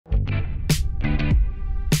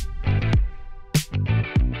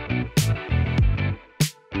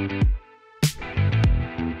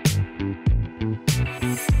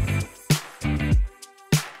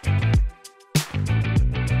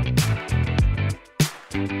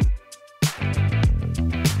Hey,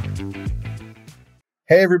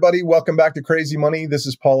 everybody. Welcome back to Crazy Money. This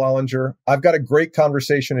is Paul Ollinger. I've got a great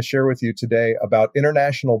conversation to share with you today about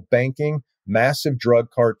international banking, massive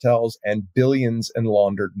drug cartels, and billions in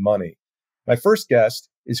laundered money. My first guest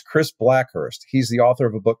is Chris Blackhurst. He's the author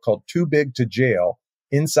of a book called Too Big to Jail,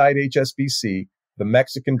 Inside HSBC, the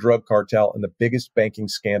Mexican Drug Cartel, and the Biggest Banking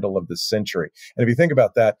Scandal of the Century. And if you think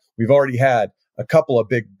about that, we've already had a couple of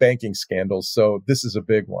big banking scandals, so this is a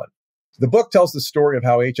big one. The book tells the story of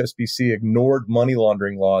how HSBC ignored money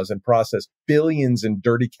laundering laws and processed billions in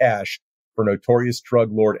dirty cash for notorious drug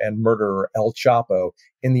lord and murderer El Chapo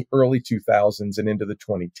in the early 2000s and into the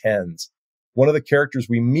 2010s. One of the characters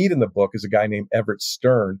we meet in the book is a guy named Everett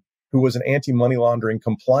Stern, who was an anti-money laundering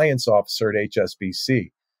compliance officer at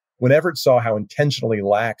HSBC. When Everett saw how intentionally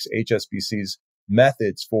lax HSBC's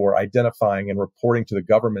methods for identifying and reporting to the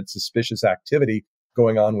government suspicious activity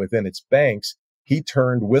going on within its banks, he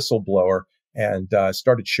turned whistleblower and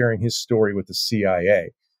started sharing his story with the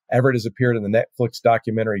CIA. Everett has appeared in the Netflix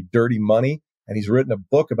documentary Dirty Money, and he's written a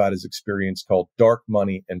book about his experience called Dark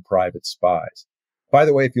Money and Private Spies. By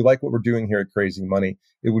the way, if you like what we're doing here at Crazy Money,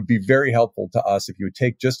 it would be very helpful to us if you would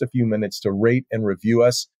take just a few minutes to rate and review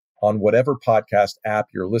us on whatever podcast app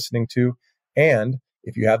you're listening to. And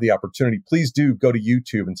if you have the opportunity, please do go to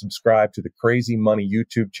YouTube and subscribe to the Crazy Money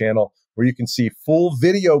YouTube channel, where you can see full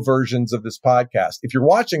video versions of this podcast. If you're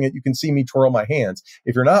watching it, you can see me twirl my hands.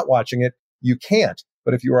 If you're not watching it, you can't.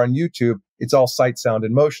 But if you're on YouTube, it's all sight, sound,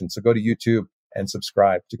 and motion. So go to YouTube and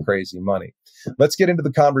subscribe to Crazy Money. Let's get into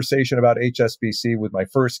the conversation about HSBC with my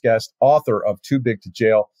first guest, author of Too Big to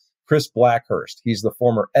Jail, Chris Blackhurst. He's the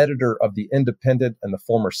former editor of The Independent and the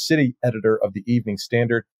former city editor of the Evening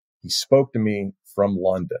Standard. He spoke to me from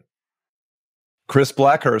London. Chris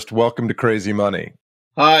Blackhurst, welcome to Crazy Money.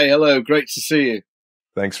 Hi, hello. Great to see you.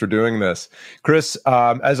 Thanks for doing this. Chris,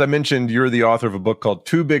 as I mentioned, you're the author of a book called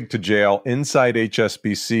Too Big to Jail, Inside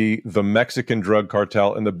HSBC, the Mexican Drug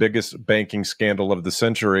Cartel, and the Biggest Banking Scandal of the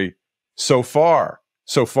Century. So far.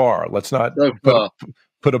 Let's not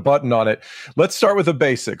put a button on it. Let's start with the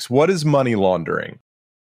basics. What is money laundering?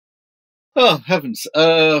 Oh, heavens.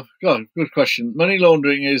 God, good question. Money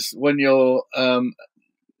laundering is when you're,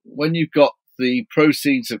 when you've got the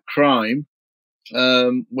proceeds of crime,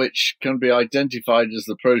 which can be identified as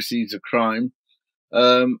the proceeds of crime,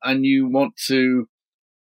 and you want to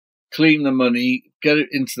clean the money, get it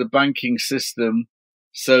into the banking system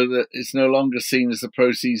so that it's no longer seen as the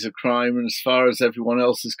proceeds of crime, and as far as everyone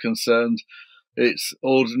else is concerned, it's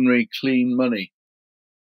ordinary clean money.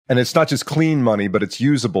 And it's not just clean money, but it's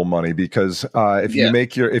usable money, because if you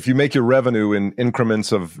make your revenue in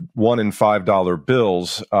increments of $1 and $5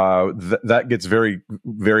 bills, that gets very,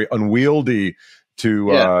 very unwieldy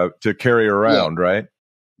to carry around, right?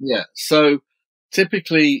 Yeah. So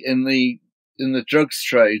typically in the drugs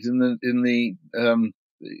trade,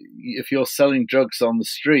 if you're selling drugs on the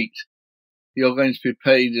street, you're going to be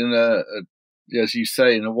paid in as you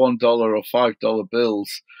say, in a $1 or $5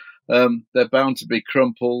 bills. They're bound to be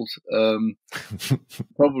crumpled,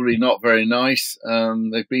 probably not very nice.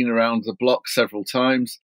 They've been around the block several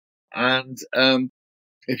times. And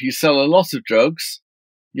if you sell a lot of drugs,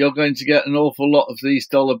 you're going to get an awful lot of these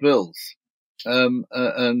dollar bills.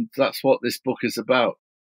 And that's what this book is about.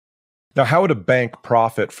 Now, how would a bank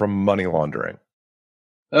profit from money laundering?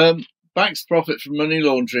 Banks profit from money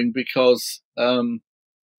laundering because the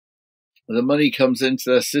money comes into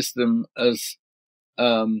their system as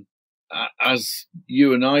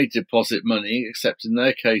you and I deposit money, except in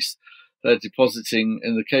their case, they're depositing,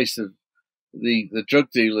 in the case of the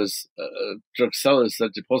drug dealers, drug sellers, they're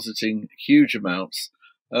depositing huge amounts.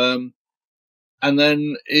 And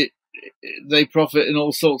then they profit in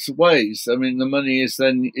all sorts of ways. I mean, the money is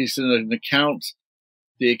in an account.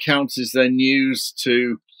 The account is then used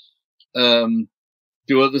to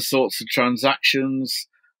do other sorts of transactions,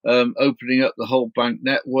 opening up the whole bank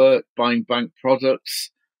network, buying bank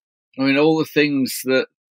products. I mean, all the things that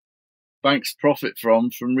banks profit from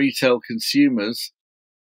retail consumers,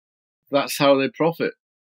 that's how they profit.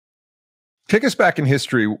 Take us back in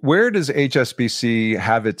history. Where does HSBC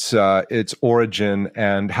have its origin,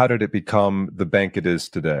 and how did it become the bank it is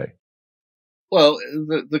today? Well,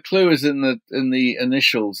 the clue is in the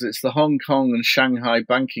initials. It's the Hong Kong and Shanghai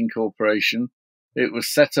Banking Corporation. It was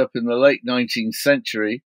set up in the late 19th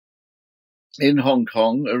century in Hong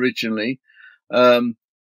Kong originally.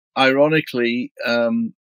 Ironically,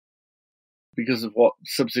 because of what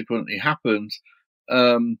subsequently happened,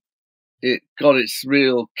 it got its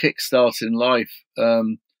real kickstart in life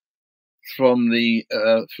from the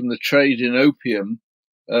trade in opium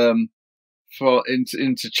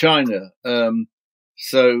into China.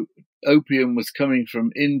 So opium was coming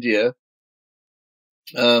from India.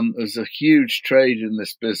 There was a huge trade in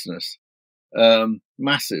this business,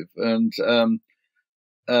 massive, and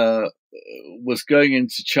was going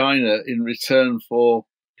into China in return for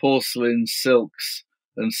porcelain, silks,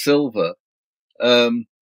 and silver. And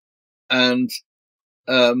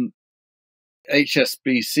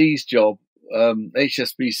HSBC's job,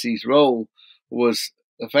 HSBC's role was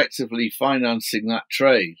effectively financing that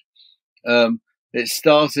trade. It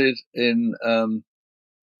started in the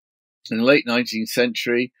late 19th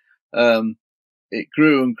century. It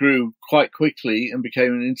grew and grew quite quickly and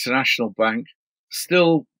became an international bank,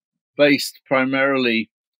 still based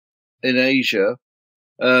primarily in Asia,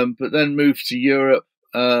 but then moved to Europe.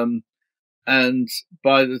 And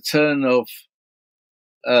by the turn of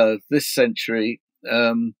this century,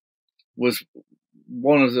 was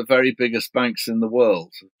one of the very biggest banks in the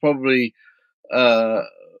world, probably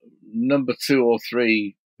number 2 or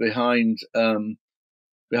 3 behind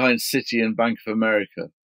Citi and Bank of America.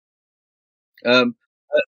 And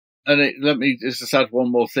let me just add one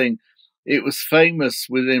more thing. It was famous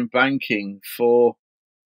within banking for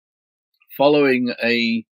following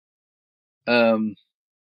an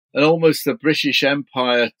almost a British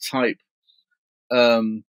Empire type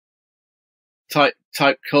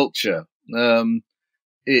culture.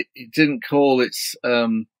 It didn't call its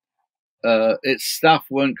staff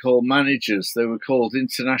weren't called managers; they were called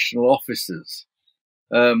international officers.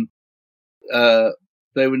 They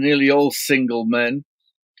were nearly all single men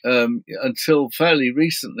until fairly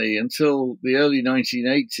recently, until the early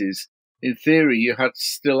 1980s. In theory, you had to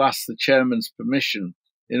still ask the chairman's permission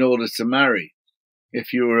in order to marry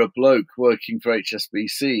if you were a bloke working for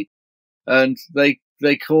HSBC. And they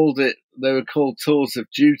were called tours of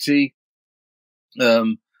duty.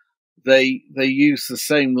 They used the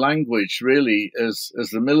same language really as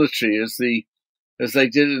the military, as they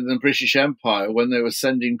did in the British Empire when they were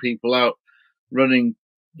sending people out running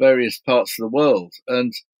various parts of the world.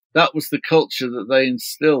 And that was the culture that they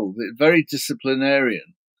instilled, very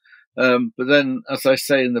disciplinarian. But then, as I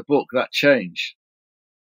say in the book, that changed.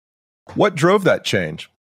 What drove that change?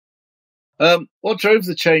 What drove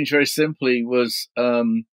the change very simply was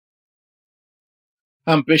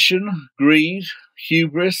ambition, greed,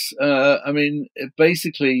 hubris.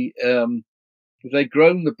 Basically, they'd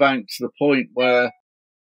grown the bank to the point where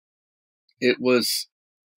it was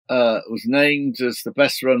named as the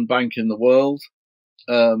best run bank in the world.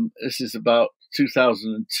 This is about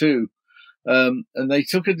 2002. And they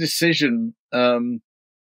took a decision,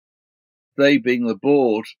 they being the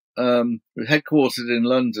board, headquartered in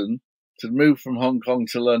London, to move from Hong Kong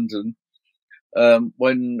to London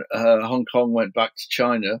when Hong Kong went back to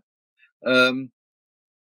China. And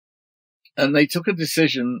they took a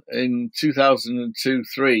decision in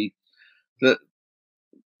 2002-03 that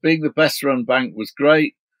being the best run bank was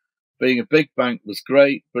great, being a big bank was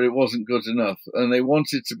great, but it wasn't good enough. And they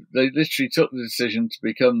literally took the decision to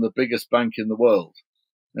become the biggest bank in the world.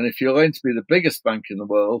 And if you're going to be the biggest bank in the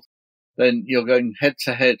world, then you're going head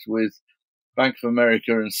to head with Bank of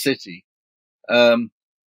America and Citi. And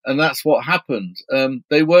that's what happened.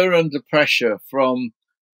 They were under pressure from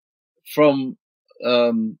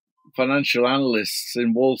financial analysts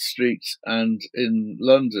in Wall Street and in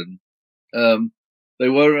London. They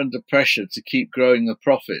were under pressure to keep growing the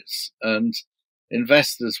profits, and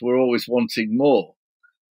investors were always wanting more.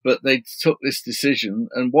 But they took this decision,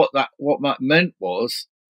 and what that meant was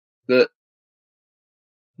that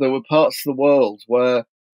there were parts of the world where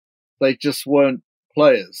they just weren't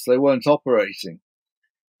players, they weren't operating.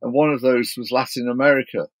 And one of those was Latin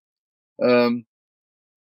America. And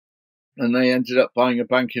they ended up buying a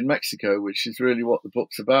bank in Mexico, which is really what the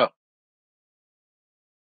book's about.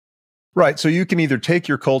 Right. So you can either take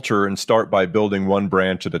your culture and start by building one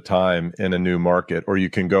branch at a time in a new market, or you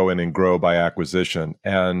can go in and grow by acquisition.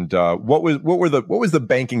 And what was the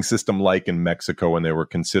banking system like in Mexico when they were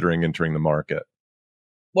considering entering the market?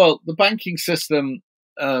 Well, the banking system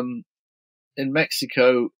in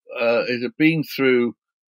Mexico, it had been through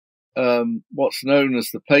what's known as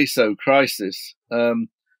the peso crisis, when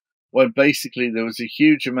basically there was a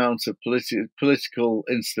huge amount of political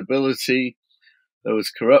instability. There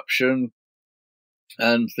was corruption,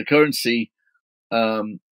 and the currency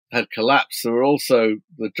had collapsed. There were also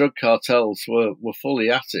the drug cartels were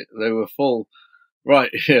fully at it. They were full,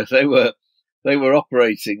 right? Yeah, they were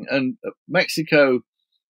operating, and Mexico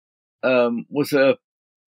was I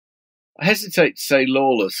hesitate to say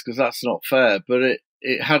lawless because that's not fair, but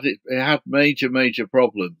it had major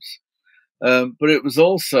problems. But it was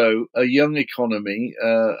also a young economy,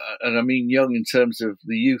 and I mean young in terms of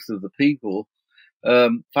the youth of the people.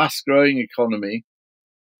 Fast-growing economy,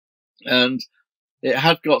 and it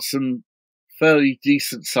had got some fairly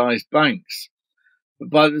decent sized banks. But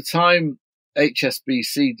by the time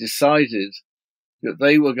HSBC decided that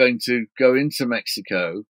they were going to go into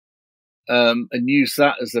Mexico and use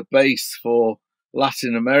that as a base for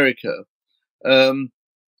Latin America, the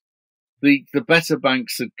better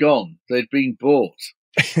banks had gone. They'd been bought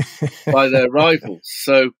by their rivals.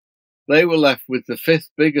 So they were left with the fifth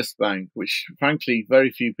biggest bank, which frankly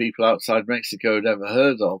very few people outside Mexico had ever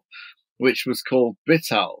heard of, which was called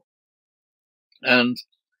Bital. And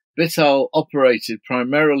Bital operated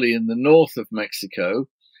primarily in the north of Mexico,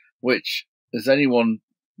 which, as anyone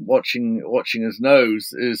watching us knows,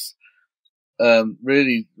 is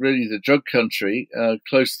really the drug country,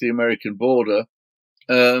 close to the American border.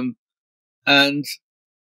 And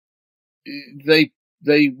they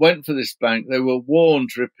went for this bank. They were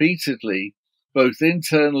warned repeatedly, both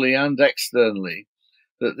internally and externally,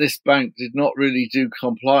 that this bank did not really do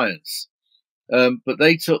compliance. But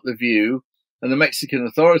they took the view, and the Mexican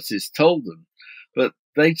authorities told them, but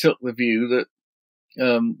they took the view that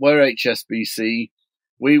we're HSBC,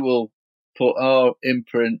 we will put our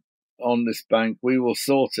imprint on this bank, we will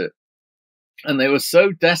sort it. And they were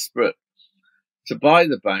so desperate to buy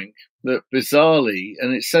the bank that bizarrely,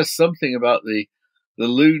 and it says something about the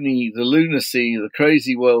lunacy, the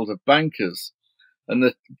crazy world of bankers, and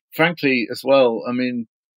that frankly as well, I mean,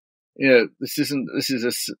 this is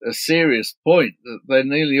a serious point, that they're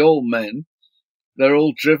nearly all men. They're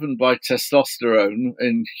all driven by testosterone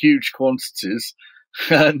in huge quantities.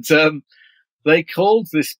 And they called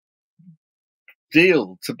this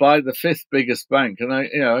deal to buy the fifth biggest bank. And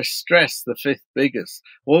I stress the fifth biggest,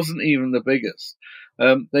 wasn't even the biggest.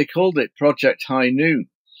 They called it Project High Noon.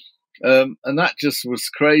 And that just was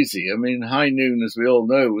crazy. I mean, High Noon, as we all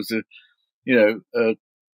know, was an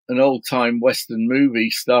old time Western movie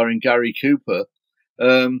starring Gary Cooper.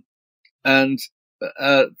 And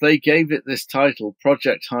they gave it this title,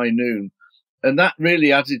 Project High Noon. And that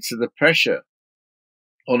really added to the pressure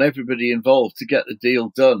on everybody involved to get the deal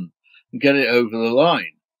done and get it over the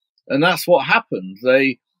line. And that's what happened.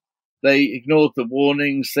 They ignored the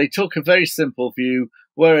warnings. They took a very simple view.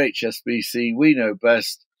 We're HSBC. We know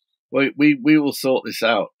best. We will sort this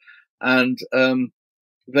out. And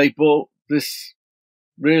they bought this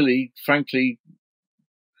really, frankly,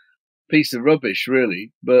 piece of rubbish,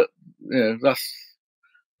 really. But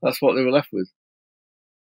that's what they were left with.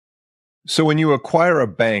 So when you acquire a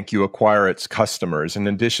bank, you acquire its customers. In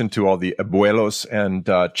addition to all the abuelos and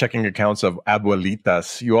checking accounts of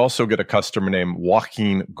abuelitas, you also get a customer named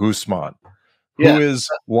Joaquin Guzman. Yeah. Who is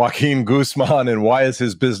Joaquin Guzman, and why is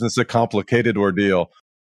his business a complicated ordeal?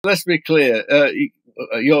 Let's be clear.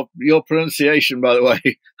 Your pronunciation, by the way,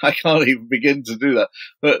 I can't even begin to do that.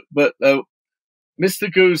 But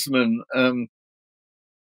Mr. Guzman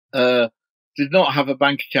did not have a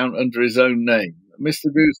bank account under his own name.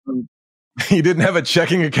 Mr. Guzman. He didn't have a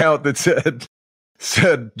checking account that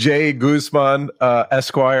said J. Guzman,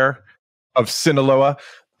 Esquire of Sinaloa.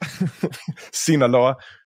 Sinaloa.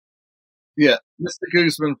 Yeah, Mr.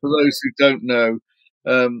 Guzman, for those who don't know,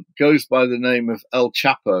 goes by the name of El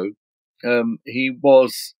Chapo. He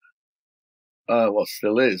was,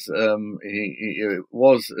 still is, he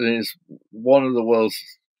was and is one of the world's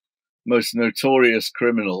most notorious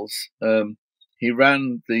criminals. He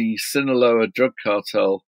ran the Sinaloa drug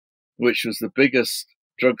cartel, which was the biggest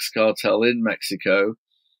drugs cartel in Mexico,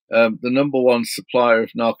 the number one supplier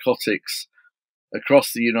of narcotics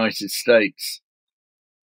across the United States.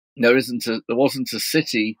 There wasn't a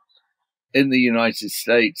city in the United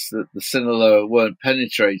States that the Sinaloa weren't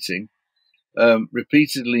penetrating.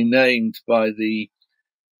 Repeatedly named by the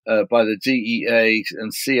DEA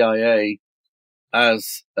and CIA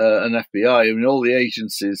as an FBI. I mean, all the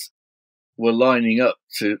agencies were lining up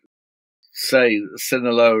to say that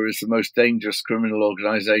Sinaloa is the most dangerous criminal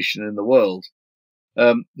organization in the world.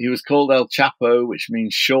 He was called El Chapo, which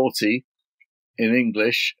means shorty in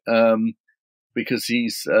English, because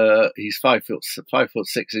he's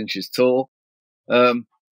 5'6" tall.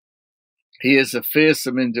 He is a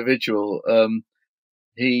fearsome individual.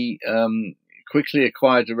 He quickly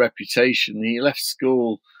acquired a reputation. He left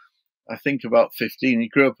school, I think, about 15. He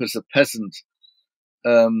grew up as a peasant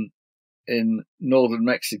in northern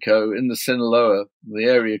Mexico, in the Sinaloa, the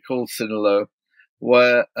area called Sinaloa,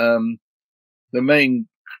 where the main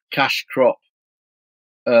cash crop,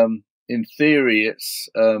 in theory, it's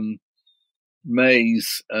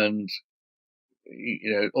maize and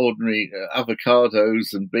ordinary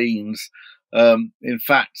avocados and beans. In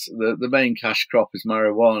fact, the main cash crop is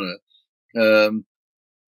marijuana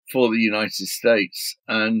for the United States,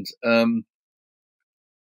 and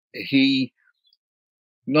he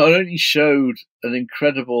not only showed an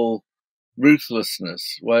incredible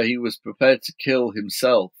ruthlessness where he was prepared to kill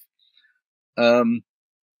himself,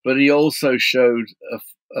 but he also showed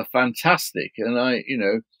a fantastic, and I,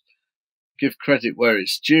 give credit where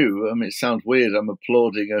it's due. I mean, it sounds weird, I'm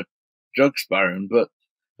applauding a drugs baron, but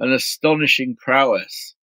an astonishing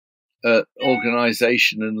prowess at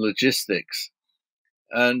organization and logistics.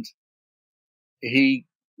 And he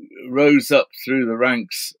rose up through the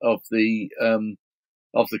ranks of the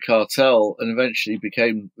cartel and eventually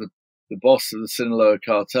became the boss of the Sinaloa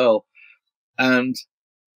cartel. And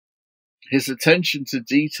his attention to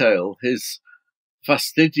detail, his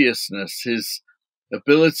fastidiousness, his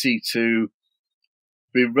ability to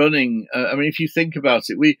be running. I mean, if you think about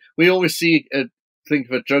it, we always think of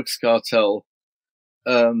a drugs cartel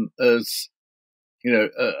as,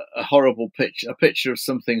 a horrible a picture of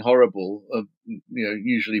something horrible, of,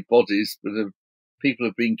 usually bodies, but of people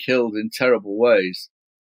have been killed in terrible ways.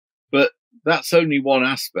 But that's only one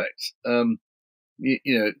aspect.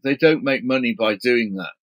 They don't make money by doing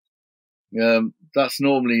that. There's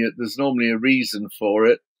normally a reason for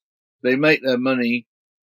it. They make their money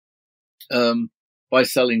by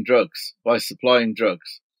selling drugs, by supplying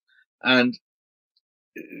drugs. And,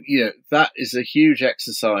 that is a huge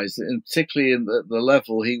exercise, and particularly in the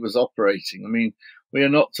level he was operating. I mean, we are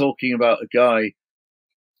not talking about a guy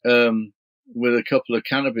with a couple of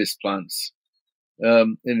cannabis plants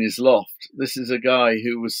in his loft. This is a guy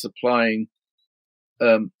who was supplying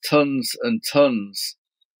tons and tons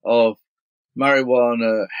of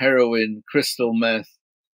marijuana, heroin, crystal meth,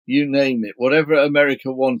 you name it. Whatever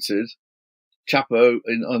America wanted, Chapo,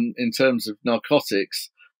 in terms of narcotics,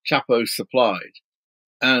 Chapo supplied.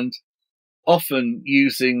 And often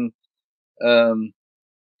using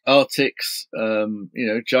Arctics,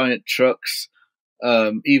 giant trucks,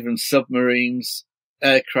 even submarines,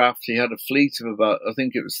 aircraft. He had a fleet of about, I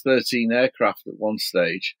think it was 13 aircraft at one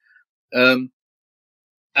stage, and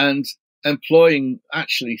employing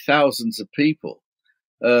actually thousands of people.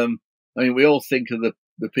 I mean, we all think of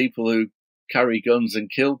the people who carry guns and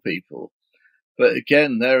kill people, but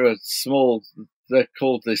again, they're called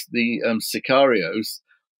the sicarios,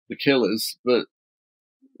 the killers, but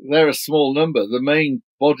they're a small number. The main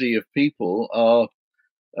body of people are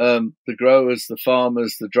the growers, the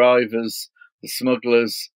farmers, the drivers, the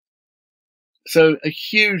smugglers. So a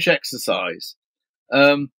huge exercise.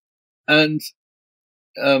 And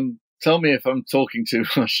tell me if I'm talking too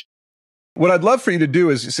much. What I'd love for you to do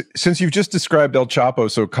is, since you've just described El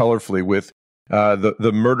Chapo so colorfully with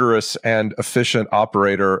the murderous and efficient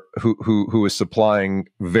operator who is supplying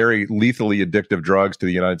very lethally addictive drugs to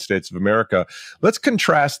the United States of America, let's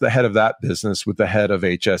contrast the head of that business with the head of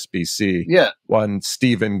HSBC. Yeah. One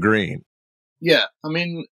Stephen Green. Yeah. I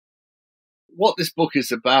mean, what this book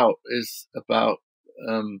is about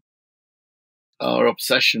our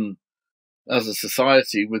obsession as a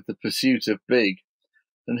society with the pursuit of big.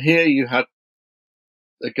 And here you had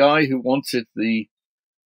a guy who wanted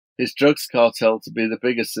his drugs cartel to be the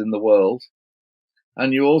biggest in the world.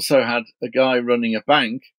 And you also had a guy running a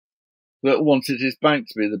bank that wanted his bank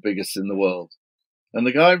to be the biggest in the world. And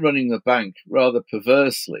the guy running the bank, rather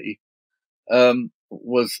perversely,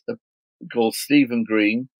 was called Stephen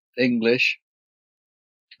Green, English.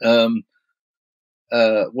 Originally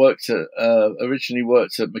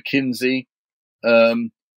worked at McKinsey,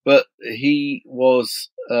 but he was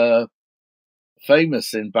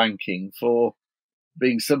famous in banking for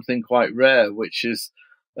being something quite rare, which is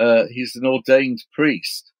he's an ordained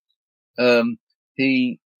priest.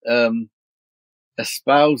 He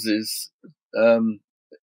espouses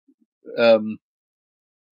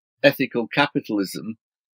ethical capitalism,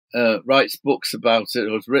 writes books about it,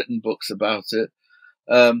 or has written books about it,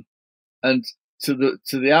 and to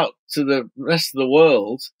the rest of the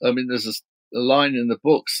world. I mean, there's a line in the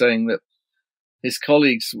book saying that his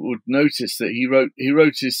colleagues would notice that he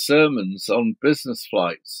wrote his sermons on business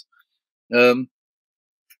flights.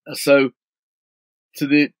 So to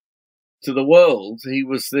the world, he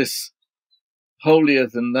was this holier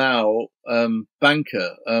than thou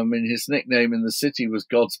banker. I mean, his nickname in the city was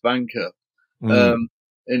God's banker in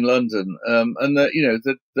London. And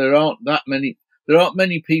that there aren't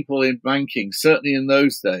many people in banking, certainly in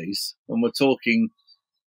those days, and we're talking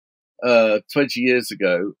 20 years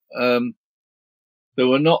ago. There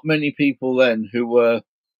were not many people then who were,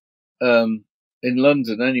 in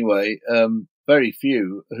London anyway, very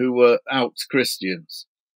few who were out Christians.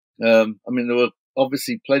 I mean, there were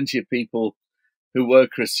obviously plenty of people who were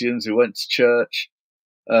Christians, who went to church,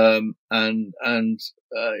 and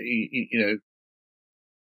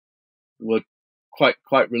were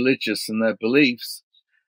quite religious in their beliefs.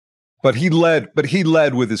 But he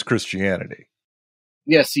led with his Christianity.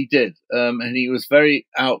 Yes, he did. And he was very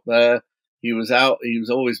out there. He was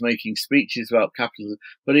always making speeches about capitalism,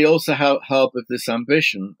 but he also harbored this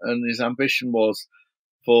ambition, and his ambition was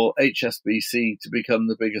for HSBC to become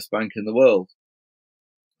the biggest bank in the world.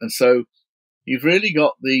 And so you've really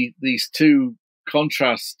got these two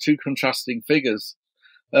contrasting figures.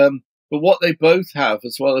 But what they both have,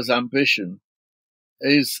 as well as ambition,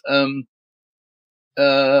 is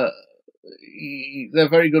they're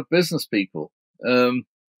very good business people.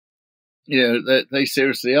 They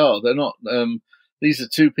seriously are. They're not. These are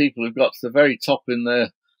two people who've got to the very top in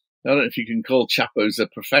their. I don't know if you can call Chapo's a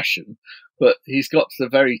profession, but he's got to the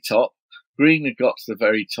very top. Green had got to the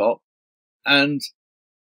very top, and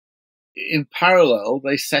in parallel,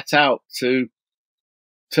 they set out to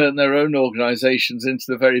turn their own organizations into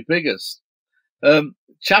the very biggest.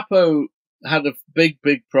 Chapo had a big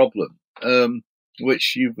problem,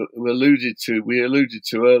 which we alluded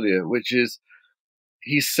to earlier, which is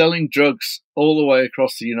he's selling drugs all the way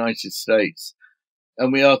across the United States.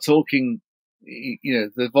 And we are talking,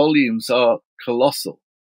 the volumes are colossal.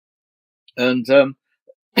 And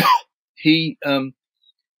he's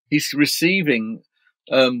receiving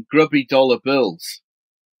grubby dollar bills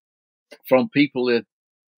from people who are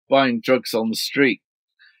buying drugs on the street.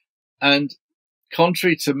 And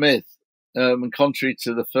contrary to myth, and contrary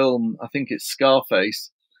to the film, I think it's Scarface,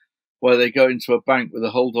 where they go into a bank with a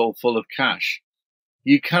holdall full of cash.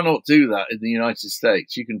 You cannot do that in the United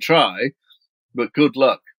States. You can try, but good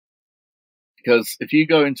luck. Because if you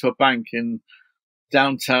go into a bank in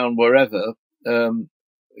downtown, wherever, with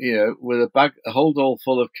a holdall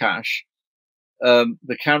full of cash,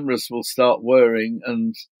 the cameras will start whirring,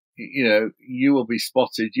 and you will be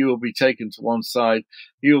spotted. You will be taken to one side.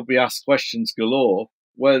 You will be asked questions galore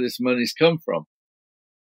where this money's come from.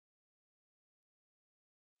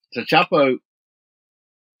 So Chapo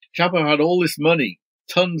had all this money,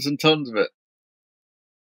 tons and tons of it.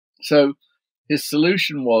 So his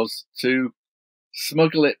solution was to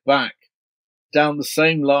smuggle it back down the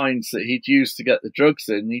same lines that he'd used to get the drugs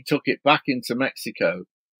in. He took it back into Mexico,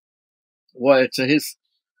 where to his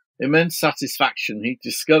immense satisfaction, he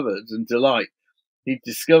discovered that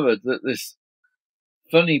this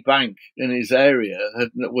funny bank in his area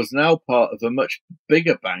was now part of a much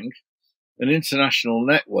bigger bank, an international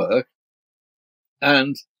network,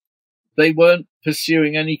 and they weren't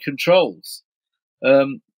pursuing any controls.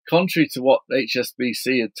 Contrary to what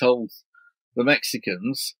HSBC had told the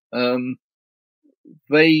Mexicans,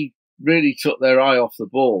 they really took their eye off the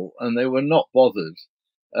ball, and they were not bothered.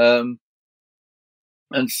 And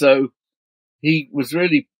so he was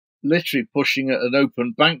really literally pushing at an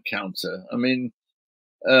open bank counter. I mean,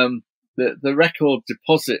 the record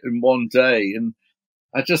deposit in one day, and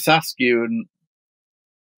I just ask you and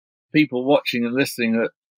people watching and listening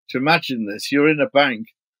to imagine this. You're in a bank,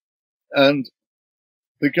 and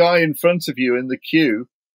the guy in front of you in the queue,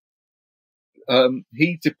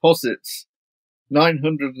 he deposits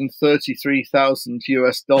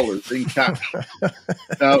 $933,000 in cash.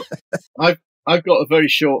 Now, I've got a very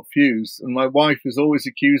short fuse, and my wife is always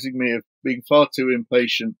accusing me of being far too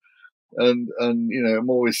impatient, and I'm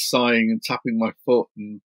always sighing and tapping my foot.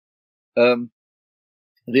 And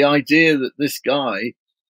the idea that this guy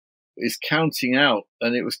is counting out,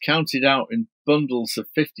 and it was counted out in bundles of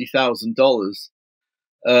 $50,000,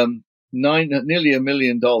 nearly $1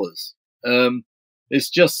 million. It's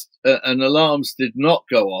just, and alarms did not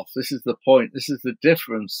go off. This is the point. This is the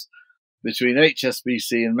difference between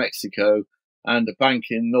HSBC in Mexico and a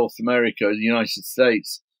bank in North America, the United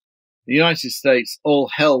States. The United States, all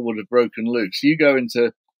hell would have broken loose. You go into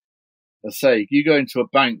a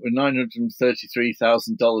bank with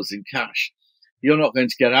 $933,000 in cash. You're not going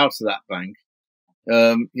to get out of that bank.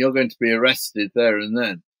 You're going to be arrested there and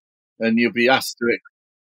then, and you'll be asked to it.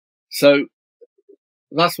 So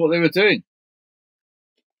that's what they were doing.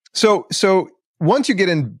 So once you get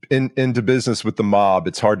into business with the mob,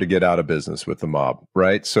 it's hard to get out of business with the mob,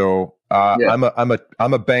 right? So yeah.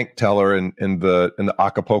 I'm a bank teller in the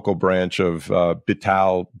Acapulco branch of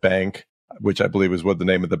Vital Bank, which I believe is what the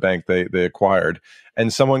name of the bank they acquired.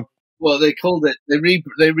 And someone, well, they called it, they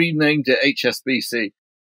renamed it HSBC.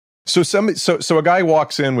 So a guy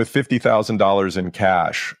walks in with $50,000 in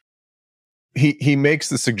cash. He makes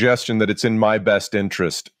the suggestion that it's in my best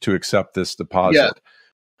interest to accept this deposit. Yeah.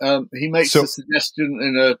 He makes a suggestion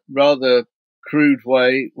in a rather crude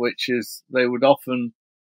way, which is they would often,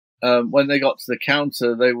 when they got to the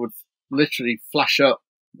counter, they would literally flash up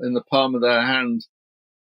in the palm of their hand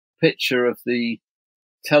picture of the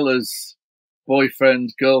teller's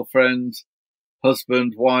boyfriend, girlfriend,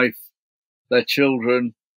 husband, wife, their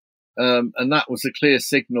children, And that was a clear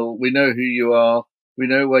signal. We know who you are. We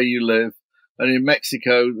know where you live. And in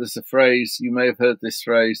Mexico, there's a phrase, you may have heard this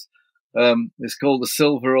phrase, it's called the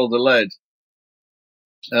silver or the lead.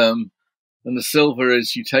 And the silver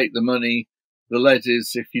is you take the money. The lead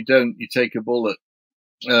is if you don't, you take a bullet.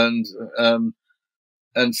 And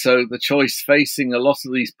so the choice facing a lot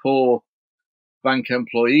of these poor bank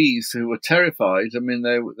employees who were terrified. I mean,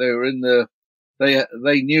 they were in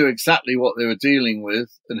they knew exactly what they were dealing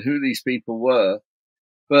with and who these people were.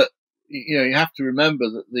 But, you have to remember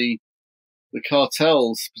that the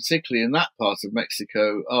cartels, particularly in that part of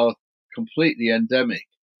Mexico, are completely endemic.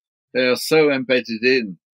 They are so embedded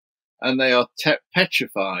in, and they are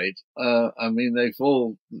petrified. I mean,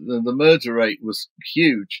 the murder rate was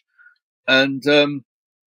huge, and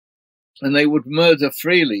they would murder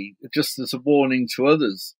freely just as a warning to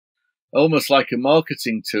others, almost like a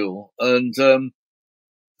marketing tool. And so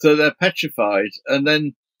they're petrified. And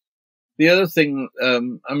then the other thing,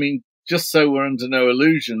 I mean, just so we're under no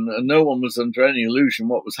illusion, and no one was under any illusion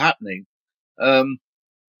what was happening,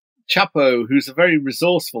 Chapo, who's a very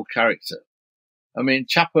resourceful character. I mean,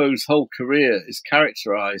 Chapo's whole career is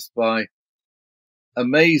characterized by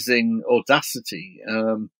amazing audacity.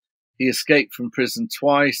 He escaped from prison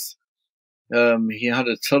twice. He had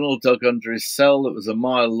a tunnel dug under his cell that was a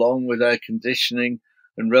mile long with air conditioning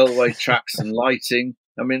and railway tracks and lighting.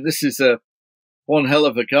 I mean, this is one hell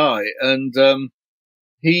of a guy. And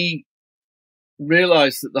he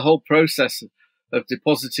realized that the whole process of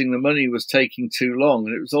depositing the money was taking too long.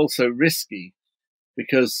 And it was also risky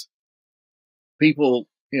because people,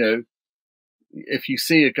 if you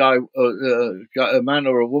see a man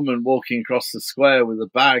or a woman walking across the square with a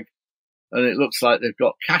bag and it looks like they've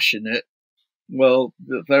got cash in it, well,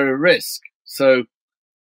 they're a risk. So,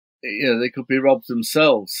 they could be robbed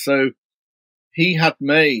themselves. So he had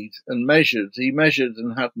measured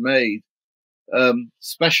and had made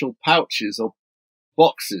special pouches or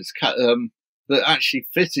boxes that actually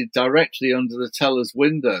fitted directly under the teller's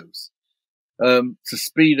windows to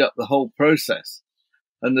speed up the whole process.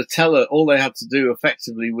 And the teller, all they had to do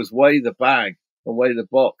effectively was weigh the bag or weigh the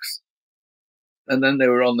box, and then they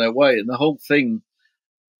were on their way. And the whole thing,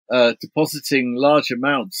 depositing large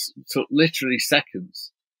amounts, took literally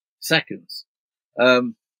seconds.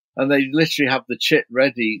 And they literally have the chit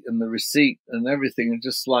ready and the receipt and everything, and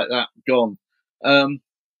just like that, gone. And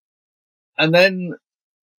then,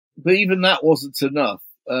 but even that wasn't enough.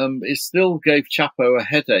 It still gave Chapo a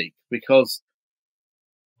headache because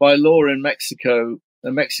by law in Mexico,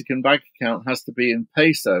 a Mexican bank account has to be in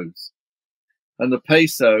pesos, and the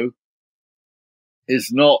peso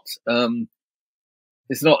is not an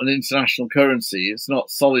international currency. It's not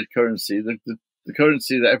solid currency. The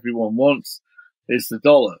currency that everyone wants is the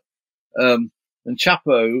dollar. And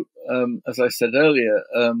Chapo, as I said earlier,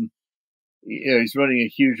 he's running a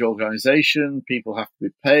huge organization. People have to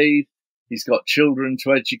be paid. He's got children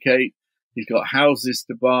to educate. He's got houses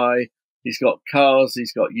to buy. He's got cars.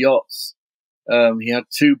 He's got yachts. He had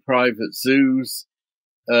 2 private zoos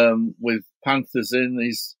with panthers in.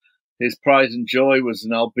 His pride and joy was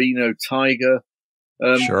an albino tiger.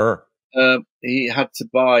 Sure. He had to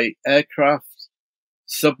buy aircraft,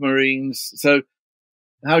 submarines. So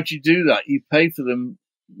how do you do that? You pay for them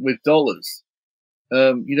with dollars.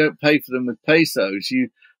 You don't pay for them with pesos. You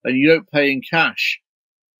don't pay in cash.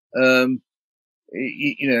 You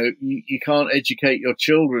can't educate your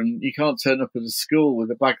children. You can't turn up at a school with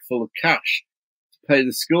a bag full of cash to pay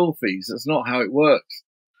the school fees. That's not how it works.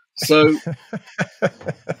 So,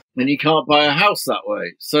 and you can't buy a house that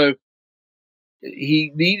way. So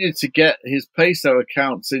he needed to get his peso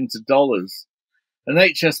accounts into dollars, and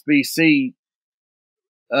HSBC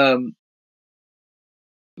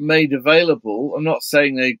made available. I'm not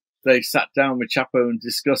saying they sat down with Chapo and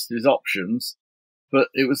discussed his options, but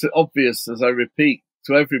it was obvious, as I repeat,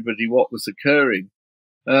 to everybody what was occurring.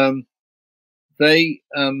 They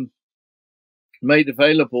made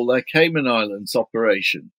available their Cayman Islands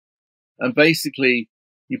operation. And basically,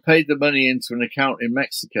 you paid the money into an account in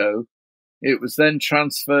Mexico. It was then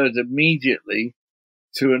transferred immediately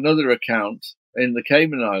to another account in the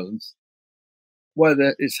Cayman Islands, where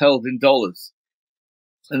it's held in dollars.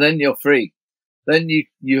 And then you're free. Then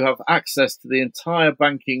you have access to the entire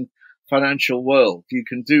banking financial world. You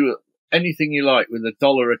can do anything you like with a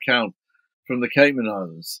dollar account from the Cayman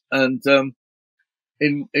Islands. And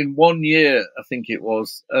in 1 year, I think it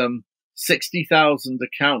was, 60,000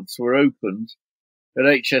 accounts were opened at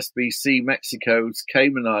HSBC Mexico's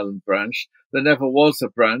Cayman Island branch. There never was a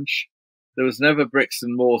branch. There was never bricks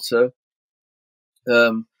and mortar.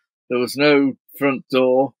 There was no front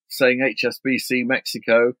door saying HSBC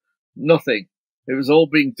Mexico. Nothing. It was all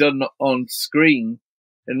being done on screen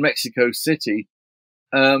in Mexico City.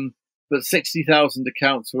 But 60,000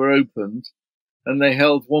 accounts were opened, and they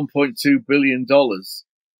held $1.2 billion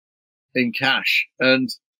in cash. And,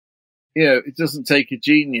 it doesn't take a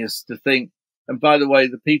genius to think. And by the way,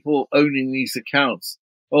 the people owning these accounts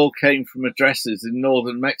all came from addresses in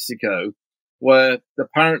northern Mexico, where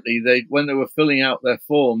apparently when they were filling out their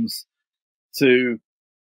forms to,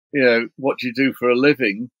 what do you do for a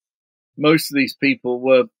living, most of these people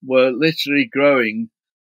were literally growing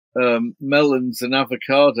melons and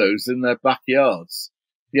avocados in their backyards.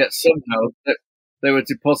 Yet somehow they were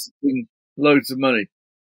depositing loads of money.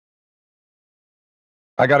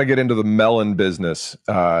 I got to get into the melon business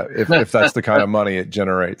if that's the kind of money it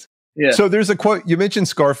generates. Yeah. So there's a quote, you mentioned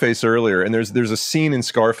Scarface earlier, and there's a scene in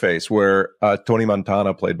Scarface where Tony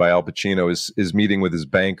Montana, played by Al Pacino, is meeting with his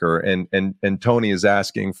banker, and Tony is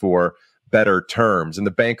asking for better terms. And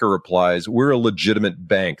the banker replies, "We're a legitimate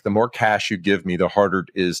bank. The more cash you give me, the harder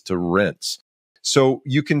it is to rinse." So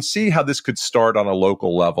you can see how this could start on a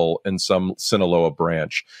local level in some Sinaloa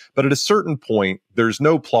branch. But at a certain point, there's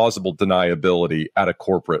no plausible deniability at a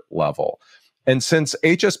corporate level. And since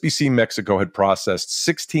HSBC Mexico had processed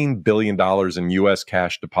 $16 billion in U.S.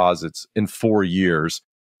 cash deposits in 4 years,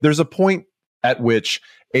 there's a point at which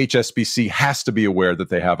HSBC has to be aware that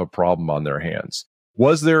they have a problem on their hands.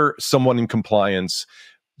 Was there someone in compliance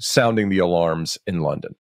sounding the alarms in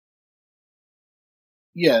London?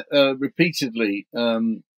 Yeah, repeatedly.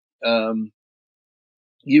 You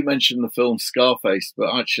mentioned the film Scarface,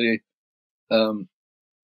 but actually, a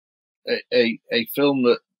film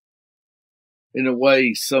that, in a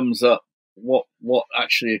way, sums up what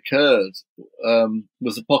actually occurred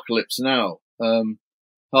was Apocalypse Now,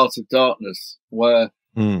 Heart of Darkness, where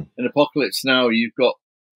in Apocalypse Now you've got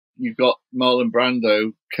Marlon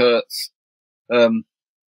Brando, Kurtz,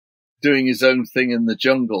 doing his own thing in the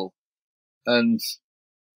jungle, and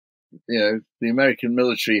the American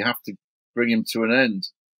military have to bring him to an end.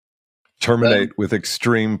 Terminate with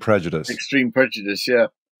extreme prejudice. Extreme prejudice, yeah.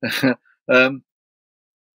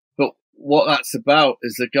 But what that's about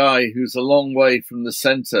is a guy who's a long way from the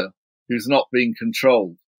center, who's not being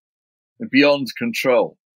controlled, beyond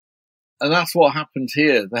control. And that's what happened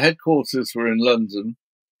here. The headquarters were in London.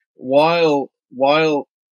 While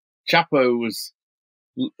Chapo was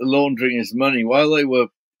laundering his money, while they were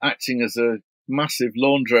acting as a massive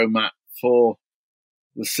laundromat for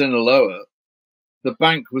the Sinaloa, the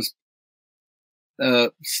bank was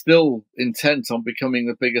still intent on becoming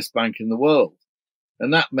the biggest bank in the world.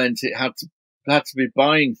 And that meant it had to be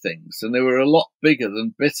buying things, and they were a lot bigger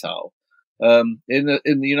than Bital. In the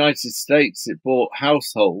United States, it bought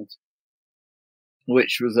Household,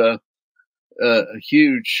 which was a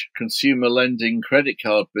huge consumer lending credit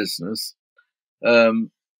card business.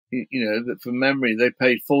 That from memory, they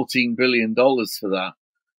paid $14 billion for that.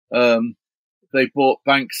 They bought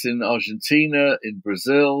banks in Argentina, in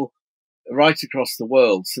Brazil, right across the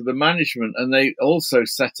world. So the management, and they also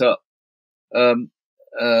set up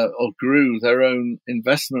or grew their own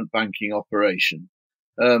investment banking operation,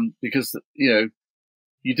 because you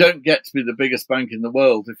don't get to be the biggest bank in the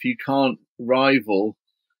world if you can't rival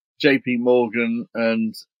JP Morgan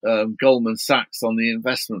and Goldman Sachs on the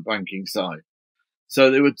investment banking side. So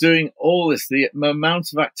they were doing all this. The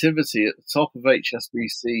amount of activity at the top of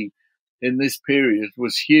HSBC in this period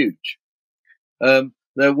was huge.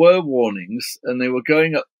 There were warnings, and they were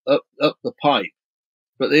going up the pipe,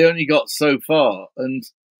 but they only got so far. And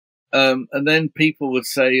then people would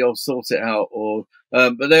say, "Oh, sort it out," or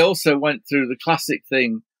but they also went through the classic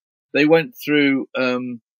thing. They went through,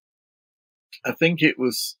 I think it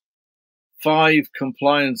was 5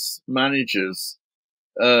 compliance managers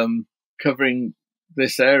covering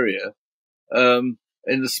this area in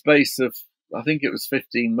the space of, I think it was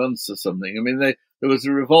 15 months or something. I mean, there was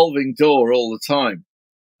a revolving door all the time.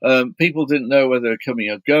 People didn't know whether they were coming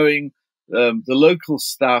or going. The local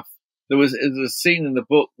staff, there's a scene in the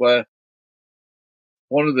book where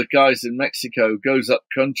one of the guys in Mexico goes up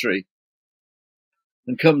country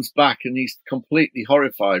and comes back, and he's completely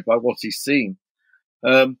horrified by what he's seen.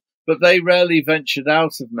 But they rarely ventured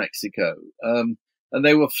out of Mexico. And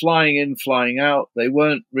they were flying in, flying out. They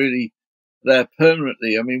weren't really there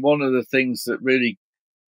permanently. I mean, one of the things that really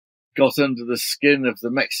got under the skin of the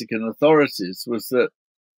Mexican authorities was that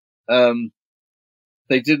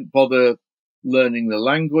they didn't bother learning the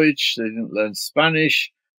language. They didn't learn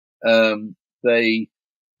Spanish. I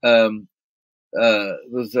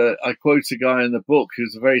quote a guy in the book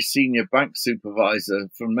who's a very senior bank supervisor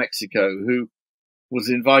from Mexico who was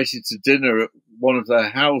invited to dinner at one of their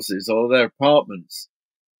houses or their apartments,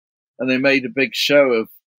 and they made a big show of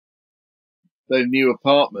their new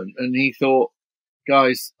apartment, and he thought,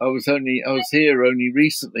 guys, I was here only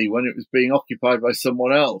recently when it was being occupied by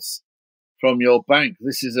someone else from your bank.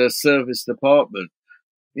 This is a serviced apartment.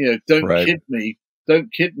 Don't Right. kid me.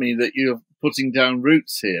 Don't kid me that you're putting down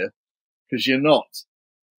roots here, because you're not.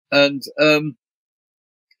 And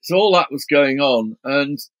so all that was going on.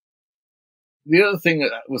 And the other thing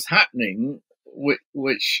that was happening,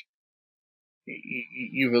 which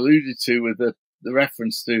you've alluded to with the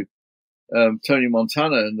reference to Tony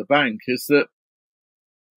Montana and the bank, is that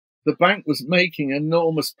the bank was making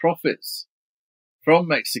enormous profits from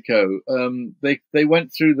Mexico. They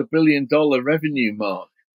went through the $1 billion revenue mark,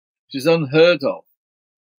 which is unheard of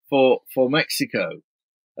for Mexico.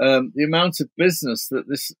 The amount of business that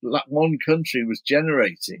this one country was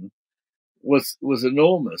generating was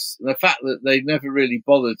enormous. And the fact that they never really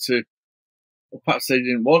bothered to, or perhaps they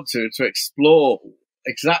didn't want to explore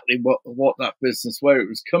exactly what that business, where it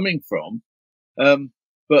was coming from.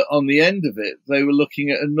 But on the end of it, they were looking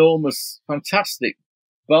at enormous, fantastic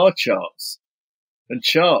bar charts and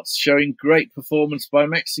charts showing great performance by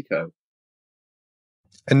Mexico.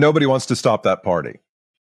 And nobody wants to stop that party.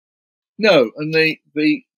 No, and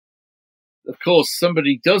of course,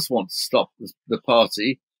 somebody does want to stop the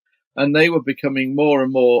party, and they were becoming more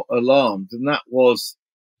and more alarmed, and that was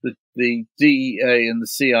the DEA and the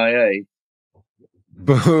CIA.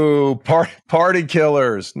 Boo! Party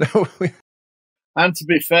killers! No. And to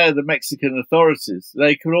be fair, the Mexican authorities,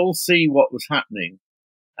 they could all see what was happening,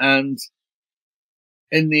 and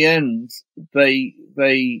in the end, the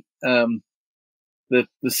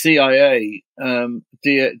CIA,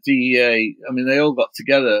 DEA, I mean, they all got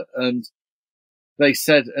together and they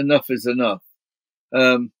said enough is enough.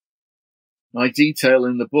 I detail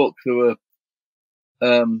in the book there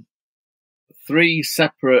were 3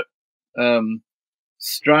 separate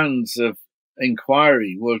strands of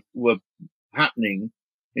inquiry were happening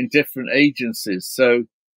in different agencies. So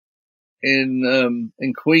in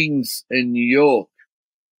Queens, in New York,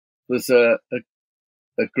 there's a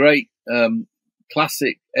great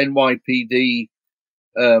classic NYPD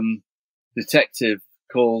detective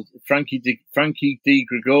called Frankie D.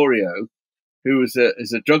 Gregorio, who is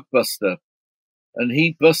a drug buster, and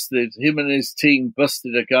him and his team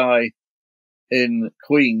busted a guy in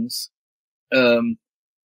Queens, and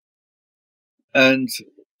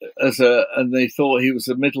they thought he was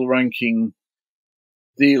a middle-ranking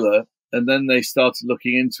dealer, and then they started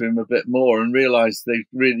looking into him a bit more and realized they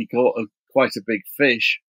really caught quite a big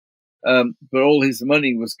fish. But all his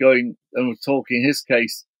money was going, and we're talking his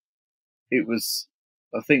case, it was,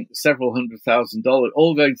 I think, several $100,000,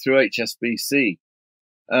 all going through HSBC.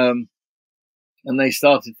 And they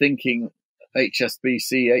started thinking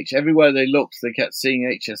HSBC, everywhere they looked, they kept seeing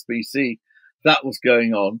HSBC. That was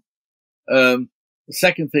going on. The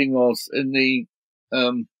second thing was in the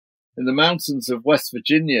mountains of West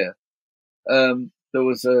Virginia, there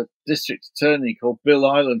was a district attorney called Bill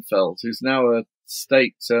Eilenfeld, who's now a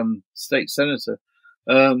state senator.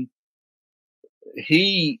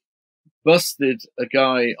 He busted a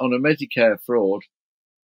guy on a Medicare fraud,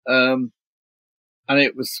 and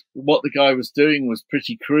it was, what the guy was doing was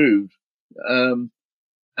pretty crude.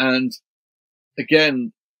 And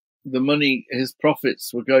again, the money, his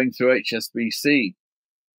profits were going through HSBC,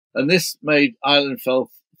 and this made Eilenfeld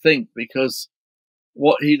think, because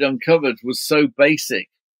what he'd uncovered was so basic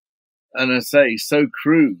and, I say, so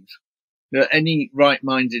crude, that any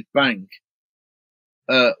right-minded bank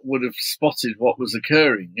would have spotted what was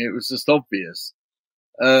occurring. It was just obvious.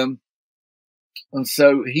 And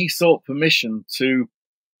so he sought permission to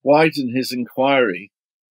widen his inquiry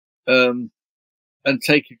and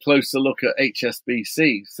take a closer look at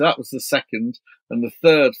HSBC. So that was the second. And the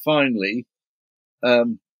third, finally,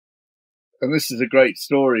 and this is a great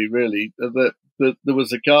story, really, that there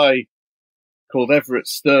was a guy called Everett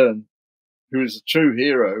Stern, who is a true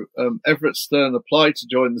hero. Everett Stern applied to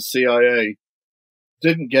join the CIA,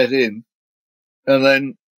 didn't get in, and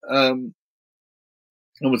then and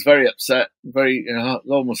was very upset, very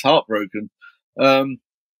almost heartbroken.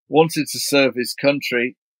 Wanted to serve his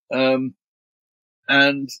country, and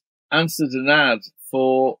answered an ad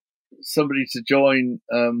for somebody to join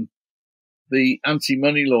the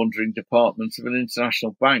anti-money laundering department of an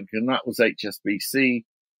international bank, and that was HSBC.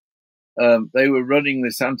 They were running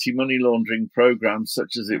this anti-money laundering program,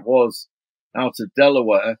 such as it was, out of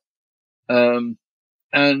Delaware.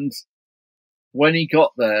 And when he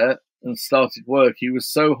got there and started work, he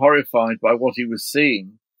was so horrified by what he was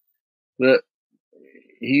seeing that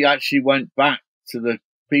he actually went back to the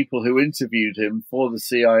people who interviewed him for the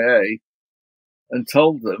CIA and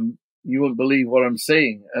told them, "You wouldn't believe what I'm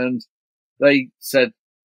seeing." And they said,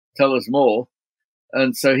 "Tell us more."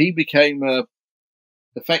 And so he became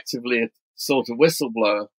effectively a sort of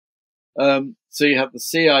whistleblower. So you have the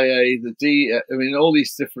CIA, all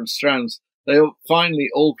these different strands. They finally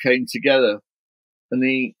all came together,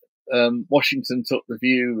 and Washington took the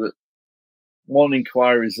view that one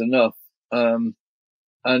inquiry is enough, and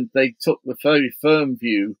they took the very firm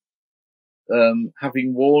view,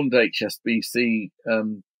 having warned HSBC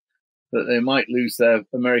that they might lose their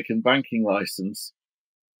American banking license,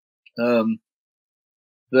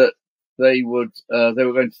 that they were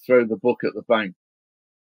going to throw the book at the bank.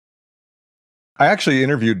 I actually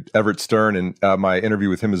interviewed Everett Stern, and my interview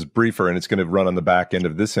with him is briefer, and it's going to run on the back end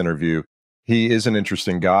of this interview. He is an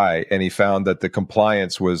interesting guy, and he found that the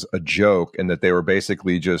compliance was a joke, and that they were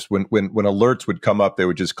basically just, when alerts would come up, they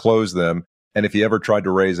would just close them. And if he ever tried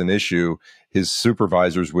to raise an issue, his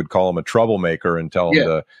supervisors would call him a troublemaker and tell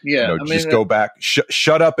him to go back,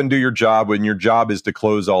 shut up and do your job, when your job is to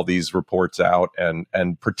close all these reports out and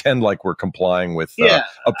pretend like we're complying with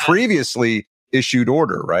a previously issued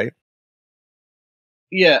order, right?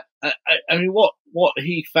 Yeah, I mean, what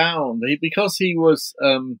he found, because he was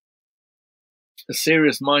a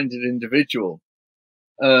serious-minded individual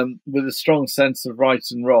with a strong sense of right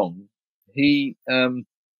and wrong, he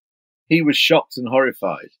was shocked and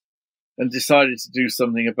horrified, and decided to do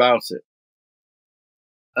something about it.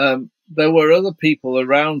 There were other people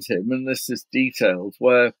around him, and this is detailed,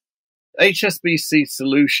 where HSBC's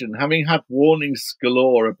solution, having had warnings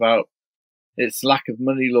galore about its lack of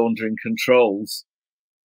money laundering controls,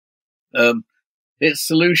 its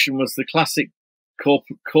solution was the classic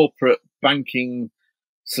corporate banking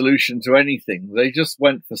solution to anything. They just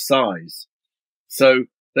went for size. So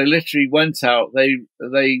they literally went out,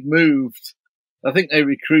 they moved, I think they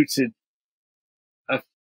recruited,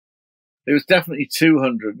 it was definitely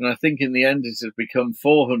 200, and I think in the end it had become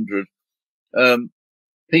 400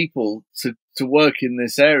 people to work in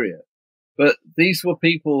this area. But these were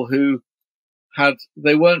people who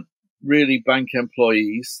they weren't really bank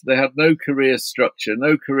employees. They had no career structure,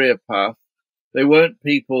 no career path. They weren't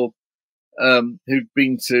people who'd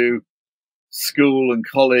been to school and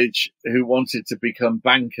college who wanted to become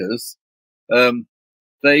bankers. So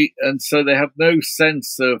they had no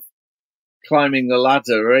sense of climbing the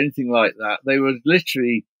ladder or anything like that. They were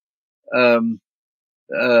literally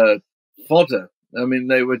fodder. I mean,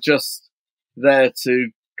 they were just there to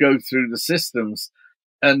go through the systems.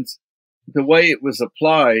 And the way it was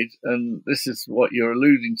applied, and this is what you're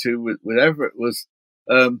alluding to with Everett, was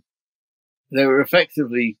they were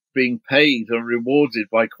effectively being paid or rewarded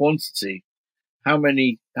by quantity, how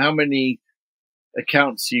many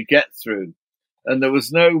accounts you get through, and there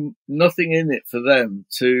was nothing in it for them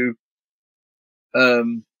to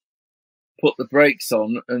put the brakes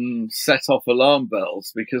on and set off alarm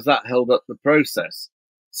bells, because that held up the process.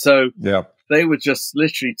 So they were just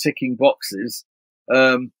literally ticking boxes.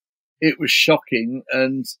 It was shocking,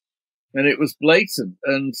 and it was blatant,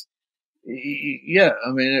 and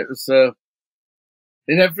I mean, it was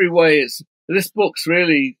in every way. This book's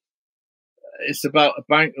really, it's about a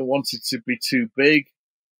bank that wanted to be too big,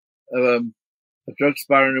 a drugs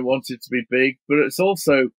baron who wanted to be big, but it's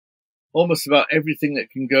also almost about everything that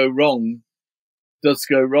can go wrong does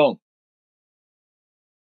go wrong.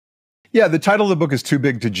 Yeah, the title of the book is Too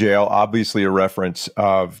Big to Jail, obviously a reference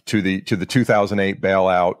to the 2008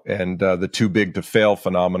 bailout and the too big to fail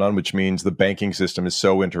phenomenon, which means the banking system is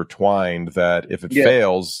so intertwined that if it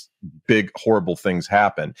fails, big, horrible things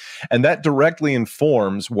happen. And that directly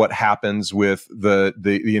informs what happens with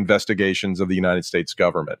the investigations of the United States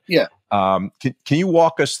government. Yeah. Can you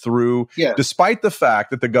walk us through, despite the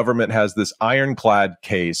fact that the government has this ironclad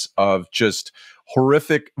case of just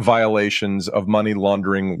horrific violations of money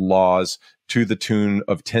laundering laws to the tune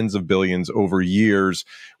of tens of billions over years,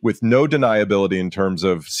 with no deniability in terms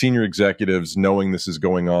of senior executives knowing this is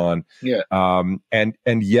going on. And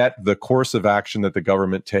yet the course of action that the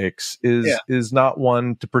government takes is not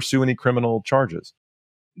one to pursue any criminal charges.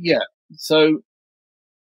 So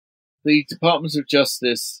the Department of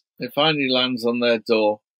Justice, it finally lands on their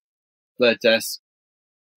desk.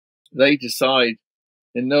 They decide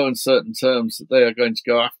in no uncertain terms that they are going to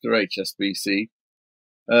go after HSBC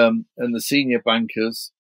and the senior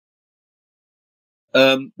bankers.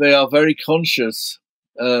 They are very conscious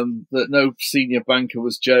that no senior banker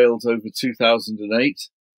was jailed over 2008.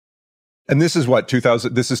 And this is what,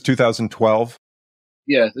 2000? This is 2012?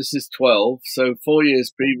 Yeah, this is 12. So 4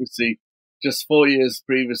 years previously,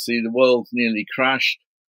 the world nearly crashed.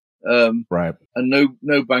 Right. And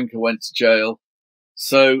no banker went to jail.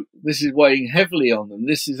 So this is weighing heavily on them.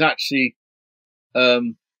 This is actually a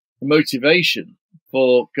motivation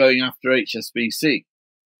for going after HSBC.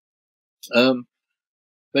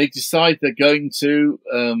 they decide they're going to.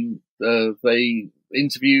 They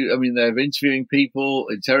interview. I mean, they're interviewing people,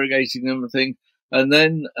 interrogating them, and thing, and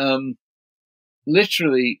then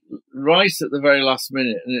literally right at the very last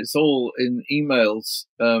minute, and it's all in emails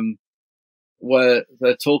where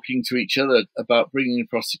they're talking to each other about bringing a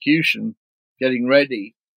prosecution, getting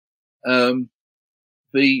ready.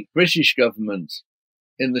 The British government,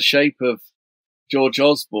 in the shape of George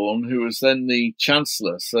Osborne, who was then the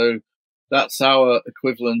Chancellor, so that's our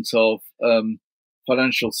equivalent of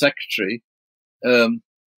Financial Secretary,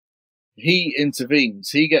 he intervenes.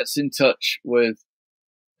 He gets in touch with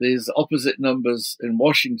these opposite numbers in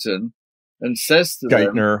Washington and says to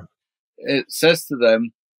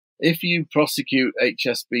them, if you prosecute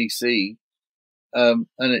HSBC and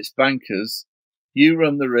its bankers, you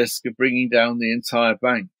run the risk of bringing down the entire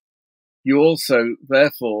bank. You also,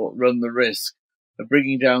 therefore, run the risk of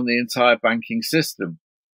bringing down the entire banking system.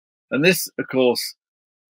 And this, of course,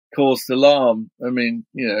 caused alarm. I mean,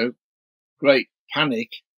 great panic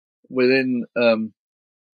within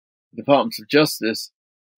Department of Justice,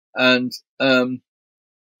 and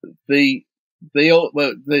the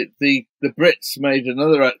Brits made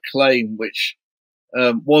another claim which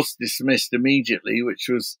was dismissed immediately, which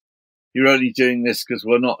was, you're only doing this because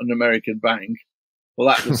we're not an American bank. Well,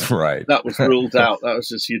 that was right. That was ruled out. That was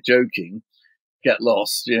just, you're joking. Get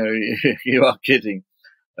lost. You are kidding.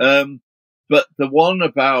 But the one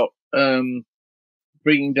about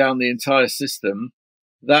bringing down the entire system,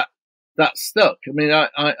 that stuck. I mean,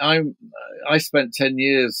 I spent 10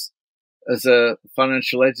 years as a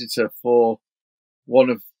financial editor for one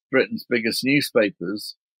of Britain's biggest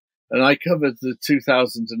newspapers, and I covered the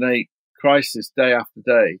 2008 crisis day after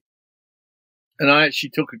day. And I actually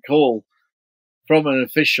took a call from an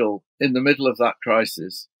official in the middle of that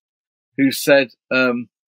crisis who said,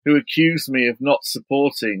 who accused me of not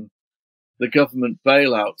supporting the government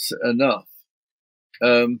bailouts enough.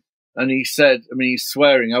 And he said, I mean, he's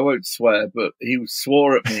swearing, I won't swear, but he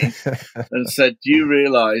swore at me and said, do you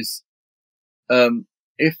realize,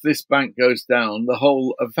 if this bank goes down,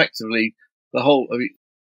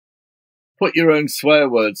 put your own swear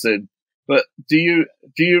words in, but do you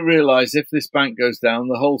realize if this bank goes down,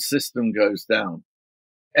 the whole system goes down,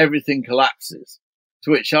 everything collapses?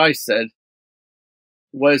 To which I said,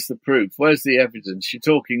 where's the proof? Where's the evidence? You're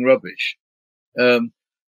talking rubbish.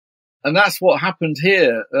 And that's what happened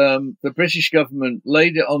here. The British government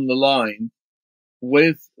laid it on the line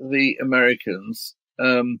with the Americans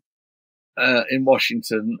in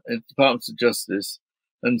Washington, at the Department of Justice,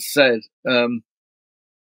 and said,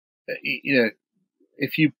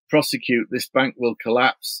 if you prosecute, this bank will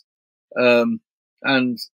collapse, and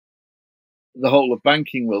the whole of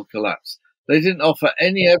banking will collapse. They didn't offer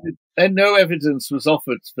any evidence, and no evidence was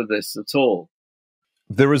offered for this at all.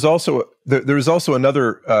 There was also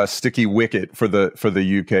another sticky wicket for the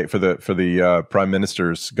UK, for the Prime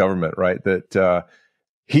Minister's government, right? That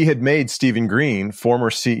he had made Stephen Green, former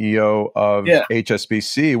CEO of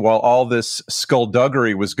HSBC, while all this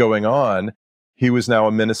skullduggery was going on, he was now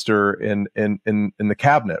a minister in the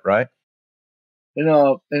cabinet, right? In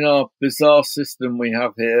our bizarre system we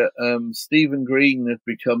have here, Stephen Green had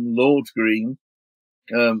become Lord Green,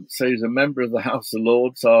 so he's a member of the House of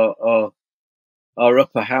Lords, our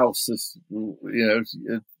upper house, as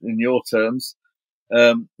in your terms.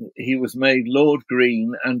 He was made Lord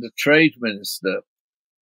Green and a trade minister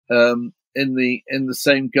in the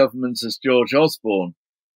same government as George Osborne.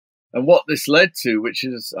 And what this led to, which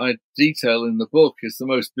is I detail in the book, is the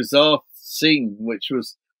most bizarre scene, which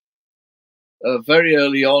was very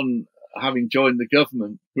early on, having joined the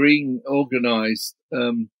government, Green organised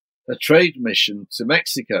a trade mission to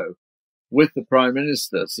Mexico with the Prime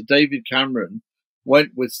Minister. So David Cameron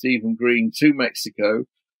went with Stephen Green to Mexico.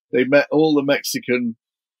 They met all the Mexican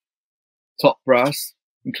top brass,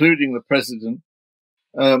 including the president.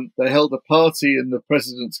 They held a party in the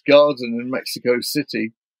president's garden in Mexico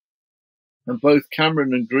City, and both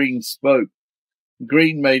Cameron and Green spoke.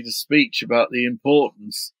 Green made a speech about the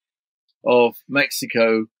importance of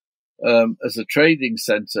Mexico as a trading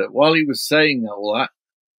center. While he was saying all that,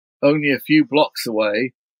 only a few blocks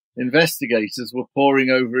away, investigators were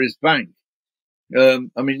poring over his bank. I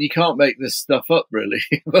mean, you can't make this stuff up, really.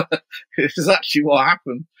 It's actually what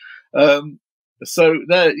happened. So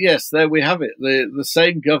there we have it. The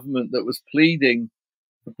same government that was pleading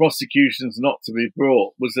for prosecutions not to be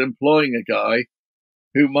brought was employing a guy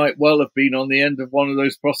who might well have been on the end of one of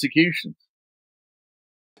those prosecutions.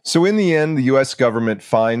 So in the end, the U.S. government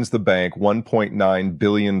fines the bank $1.9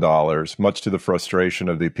 billion, much to the frustration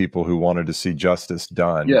of the people who wanted to see justice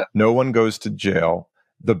done. Yeah. No one goes to jail.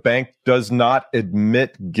 the bank does not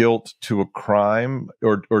admit guilt to a crime,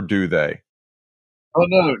 or do they? Oh,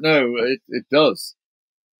 no, it does.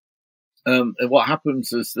 And what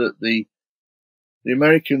happens is that the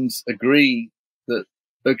Americans agree that,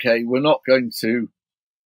 okay, we're not going to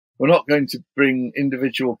bring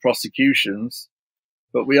individual prosecutions,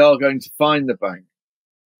 but we are going to fine the bank.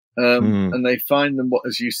 And they fined them,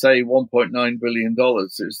 as you say, $1.9 billion.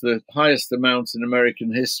 It's the highest amount in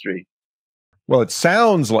American history. Well, it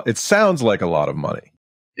sounds like a lot of money.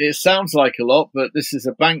 It sounds like a lot, but this is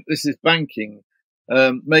banking,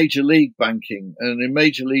 Major League Banking. And in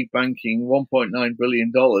Major League Banking, $1.9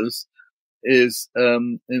 billion is,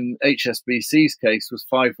 in HSBC's case, was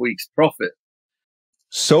 5 weeks' profit.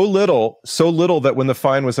 So little that when the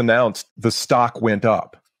fine was announced, the stock went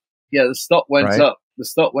up. Yeah, the stock went right? up. The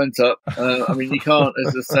stock went up. I mean, you can't,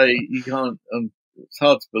 as I say, you can't. It's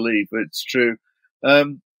hard to believe, but it's true.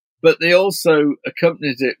 But they also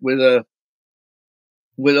accompanied it with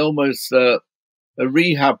almost a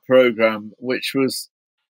rehab program, which was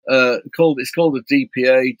called a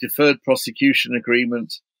DPA, Deferred Prosecution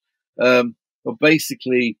Agreement. But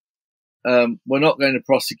basically, we're not going to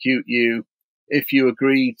prosecute you if you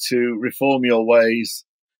agree to reform your ways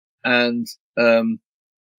and go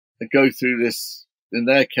through this. In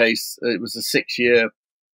their case, it was a 6-year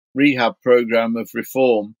rehab program of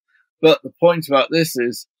reform. But the point about this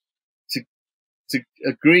is to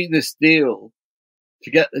agree this deal,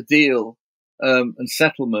 to get the deal and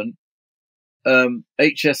settlement.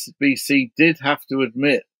 HSBC did have to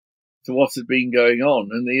admit to what had been going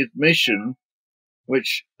on, and the admission,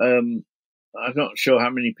 which I'm not sure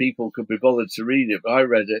how many people could be bothered to read it, but I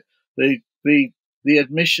read it. The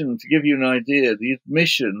admission, to give you an idea, the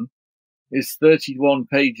admission is 31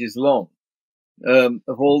 pages long,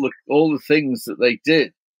 of all the things that they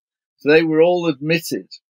did. So they were all admitted.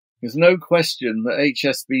 There's no question that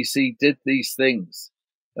HSBC did these things.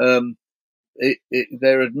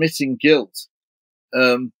 They're admitting guilt,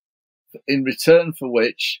 in return for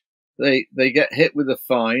which they get hit with a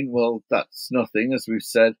fine. Well, that's nothing, as we've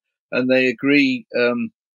said, and they agree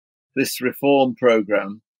this reform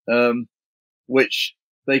program, which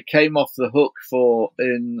they came off the hook for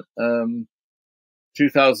in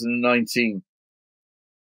 2019.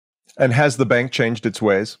 And has the bank changed its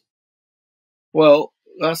ways? Well,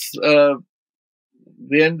 that's the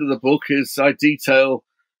end of the book. Is I detail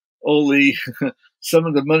all the some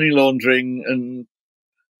of the money laundering and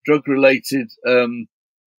drug-related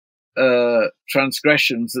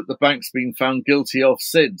transgressions that the bank's been found guilty of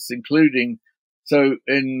since, including so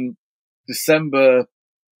in December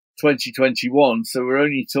 2021. So we're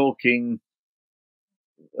only talking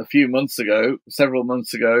several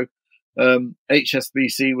months ago.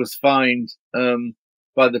 HSBC was fined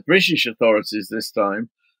by the British authorities this time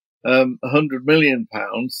 £100 million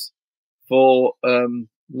for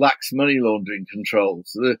lax money laundering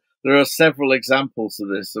controls. There are several examples of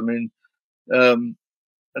this. I mean,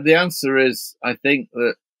 the answer is, I think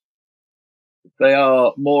that they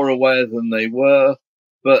are more aware than they were.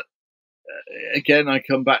 But again, I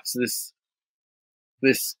come back to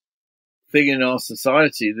this thing in our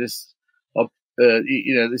society, this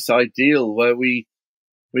ideal where we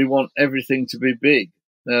want everything to be big.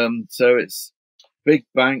 So it's big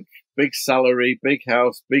bank, big salary, big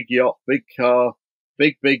house, big yacht, big car,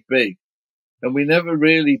 big, big, big. And we never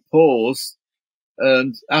really pause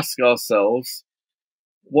and ask ourselves,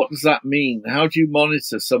 what does that mean? How do you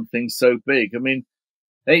monitor something so big? I mean,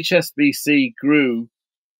 HSBC grew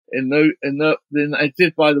it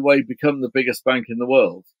did, by the way, become the biggest bank in the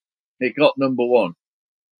world. It got number one.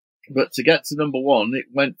 But to get to number one, it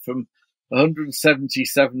went from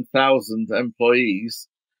 177,000 employees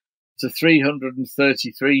to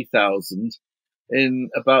 333,000 in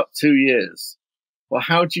about 2 years. Well,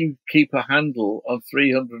 how do you keep a handle on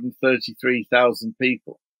 333,000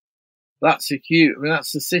 people? That's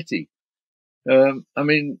that's a city.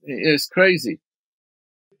 It's crazy.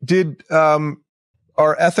 Did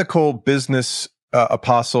our ethical business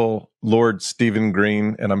apostle, Lord Stephen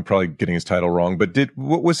Green, and I'm probably getting his title wrong, but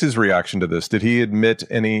what was his reaction to this? Did he admit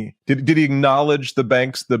did he acknowledge the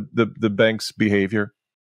bank's behavior?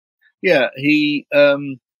 Yeah, he's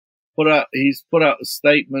put out a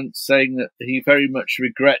statement saying that he very much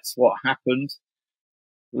regrets what happened.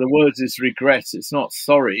 The word is regret. It's not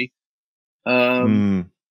sorry. And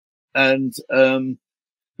the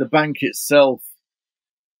bank itself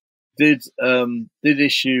did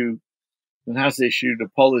issue and has issued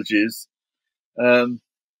apologies.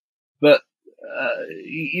 But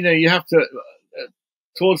you have to,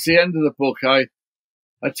 towards the end of the book, I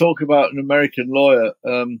talk about an American lawyer,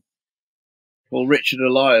 called Richard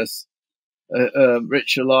Elias,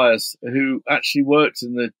 Rich Elias, who actually worked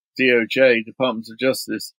in the DOJ, Department of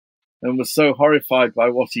Justice, and was so horrified by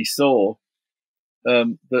what he saw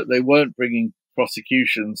that they weren't bringing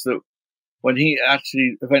prosecutions, that when he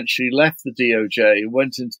actually eventually left the DOJ and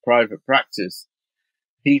went into private practice,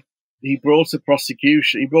 he brought a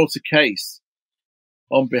prosecution, he brought a case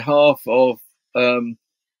on behalf of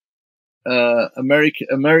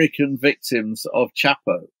American victims of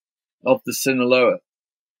Chapo, of the Sinaloa.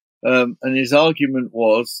 And his argument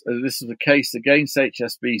was, this was a case against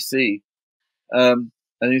HSBC, and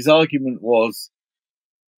his argument was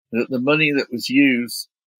that the money that was used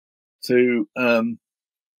to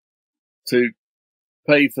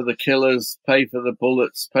pay for the killers, pay for the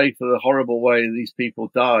bullets, pay for the horrible way these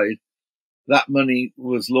people died, that money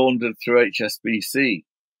was laundered through HSBC.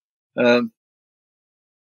 And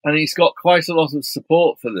he's got quite a lot of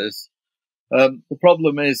support for this. The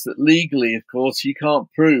problem is that legally, of course, you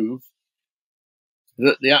can't prove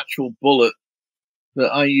that the actual bullet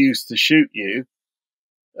that I used to shoot you,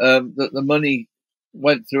 that the money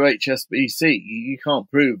went through HSBC. You can't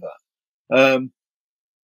prove that.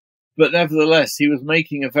 But nevertheless, he was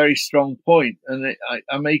making a very strong point, and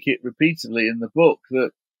I make it repeatedly in the book,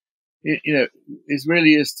 that it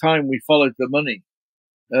really is time we followed the money.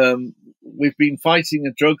 We've been fighting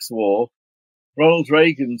a drugs war. Ronald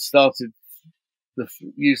Reagan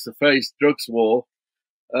used the phrase drugs war.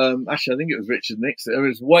 Actually, I think it was Richard Nixon. It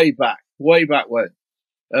was way back when.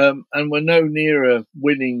 And we're no nearer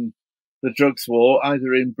winning the drugs war,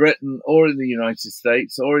 either in Britain or in the United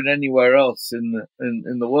States or in anywhere else in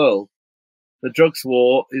the world. The drugs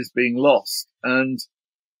war is being lost. And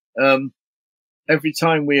every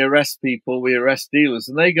time we arrest people, we arrest dealers,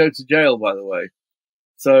 and they go to jail, by the way.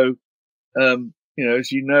 So,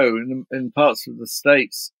 as you know, in parts of the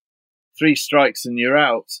States, 3 strikes and you're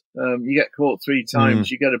out. You get caught 3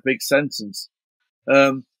 times, you get a big sentence.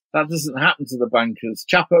 That doesn't happen to the bankers.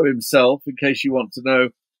 Chapo himself, in case you want to know,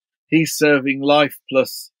 he's serving life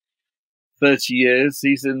plus 30 years.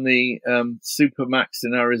 He's in the Supermax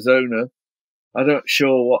in Arizona. I'm not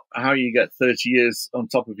sure how you get 30 years on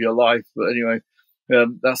top of your life, but anyway,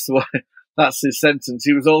 that's his sentence.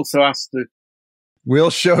 He was also asked to.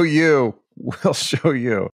 We'll show you. We'll show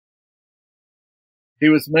you. He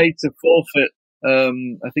was made to forfeit.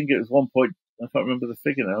 I think it was I can't remember the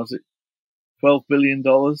figure now. Was it $12 billion?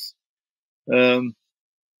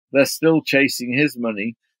 They're still chasing his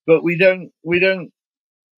money, but we don't bring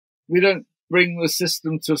the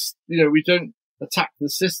system to. We don't attack the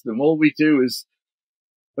system. All we do is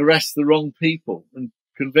arrest the wrong people and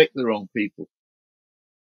convict the wrong people.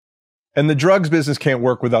 And the drugs business can't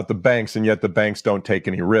work without the banks, and yet the banks don't take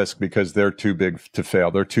any risk because they're too big to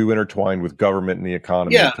fail. They're too intertwined with government and the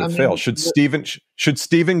economy to fail. Should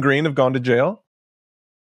Stephen Green have gone to jail?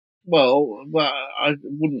 Well, I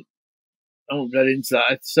won't get into that.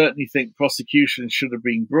 I certainly think prosecution should have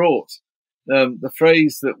been brought. The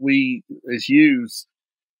phrase that is used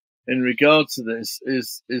in regard to this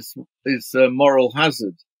is moral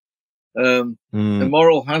hazard. The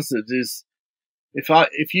moral hazard is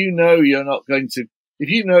if you know you're not going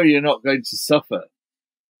to suffer,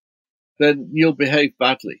 then you'll behave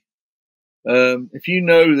badly. If you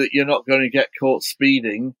know that you're not going to get caught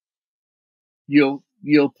speeding, you'll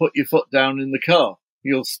put your foot down in the car.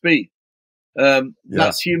 You'll speed.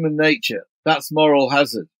 That's human nature. That's moral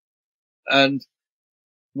hazard. And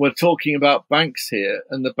we're talking about banks here,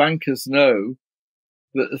 and the bankers know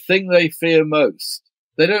that the thing they fear most,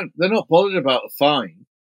 they're not bothered about a fine.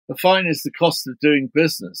 The fine is the cost of doing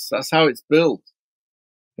business. That's how it's billed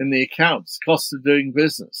in the accounts. Cost of doing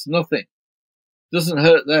business. Nothing. Doesn't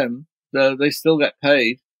hurt them. They still get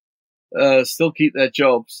paid. Still keep their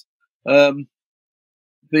jobs. The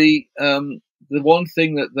one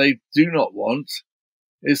thing that they do not want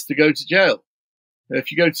is to go to jail.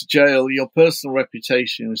 If you go to jail, your personal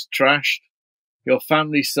reputation is trashed. Your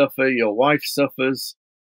family suffer. Your wife suffers.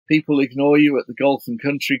 People ignore you at the golf and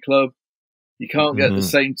country club. You can't get the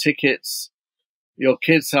same tickets. Your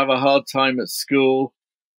kids have a hard time at school.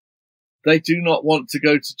 They do not want to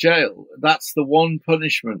go to jail. That's the one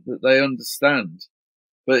punishment that they understand,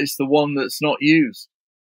 but it's the one that's not used.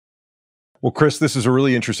 Well, Chris, this is a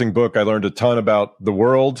really interesting book. I learned a ton about the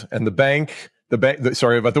world and about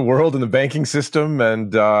the world and the banking system,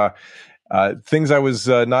 and things I was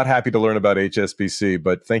not happy to learn about HSBC.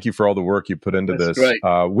 But thank you for all the work you put into this. Great.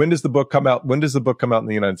 When does the book come out? When does the book come out in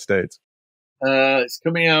the United States? It's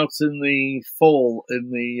coming out in the fall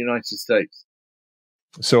in the United States.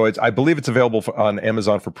 So I believe it's available on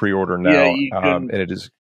Amazon for pre-order now. Yeah, you can and it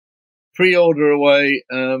is pre-order away.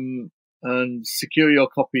 and secure your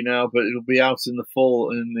copy now, but it'll be out in the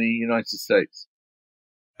fall in the United States.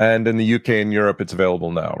 And in the UK and Europe, it's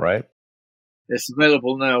available now, right? It's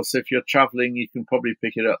available now, so if you're traveling, you can probably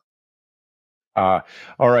pick it up.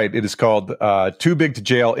 All right. It is called Too Big to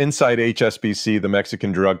Jail, Inside HSBC, the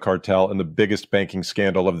Mexican Drug Cartel, and the Biggest Banking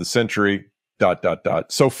Scandal of the Century, ...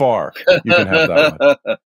 So far, you can have that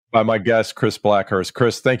one. By my guest, Chris Blackhurst.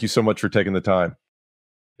 Chris, thank you so much for taking the time.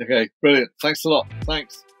 Okay, brilliant. Thanks a lot.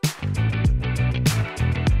 Thanks.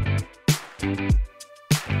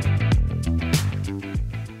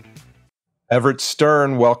 Everett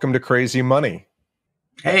Stern, welcome to Crazy Money.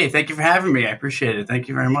 Hey, thank you for having me. I appreciate it. Thank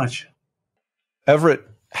you very much. Everett,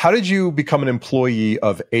 how did you become an employee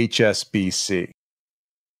of HSBC?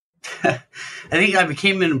 I think I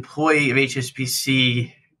became an employee of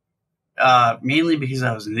HSBC mainly because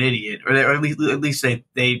I was an idiot, or at least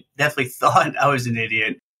they definitely thought I was an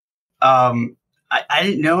idiot. I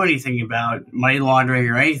didn't know anything about money laundering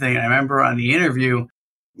or anything. I remember on the interview,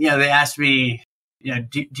 they asked me,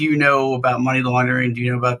 do you know about money laundering? Do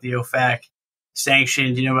you know about the OFAC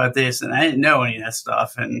sanction? Do you know about this? And I didn't know any of that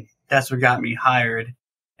stuff, and that's what got me hired.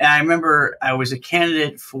 And I remember I was a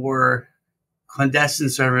candidate for clandestine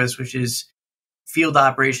service, which is field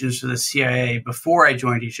operations for the CIA, before I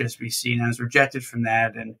joined HSBC, and I was rejected from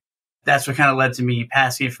that. And that's what kind of led to me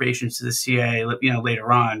passing information to the CIA, later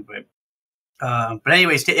on. But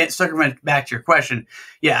anyways, circling back to your question,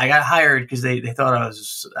 yeah, I got hired because they thought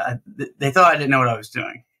they thought I didn't know what I was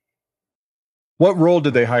doing. What role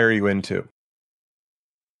did they hire you into?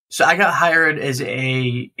 So I got hired as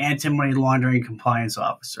a anti-money laundering compliance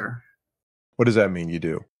officer. What does that mean you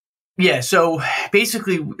do? Yeah, so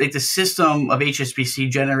basically, the system of HSBC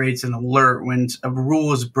generates an alert when a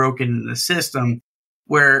rule is broken in the system.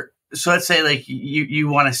 So let's say you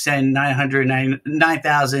want to send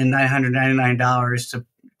 $9,999 to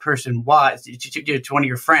person Y to one of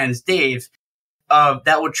your friends, Dave.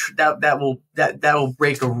 That will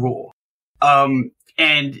break a rule,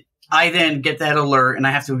 and I then get that alert, and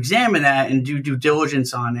I have to examine that and do due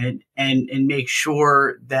diligence on it, and make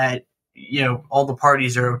sure that all the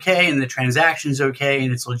parties are okay and the transaction's okay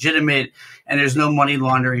and it's legitimate and there's no money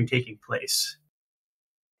laundering taking place.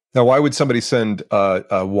 Now, why would somebody send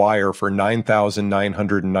a wire for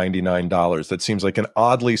 $9,999? That seems like an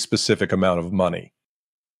oddly specific amount of money.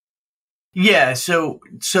 Yeah, so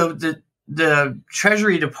the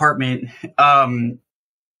Treasury Department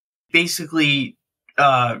basically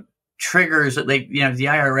triggers, the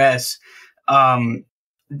IRS.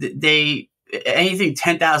 They anything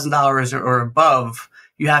 $10,000 or above,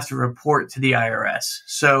 you have to report to the IRS.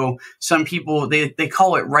 So some people, they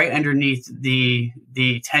call it right underneath the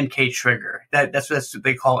 10K trigger. That's what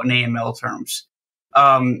they call it in AML terms.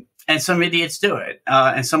 And some idiots do it.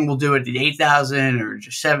 And some will do it at 8,000 or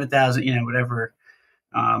just 7,000, whatever.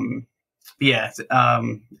 And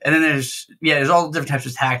then there's all different types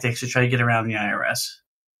of tactics to try to get around the IRS.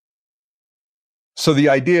 So the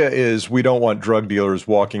idea is we don't want drug dealers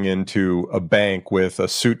walking into a bank with a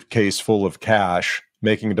suitcase full of cash,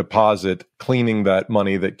 making a deposit, cleaning that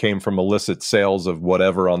money that came from illicit sales of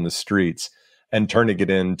whatever on the streets, and turning it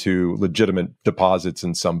into legitimate deposits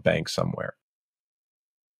in some bank somewhere.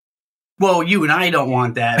 Well, you and I don't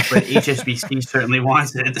want that, but HSBC certainly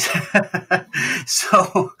wants it.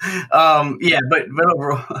 So, but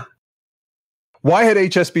overall. Why had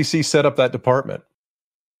HSBC set up that department?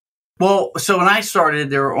 Well, so when I started,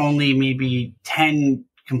 there were only maybe 10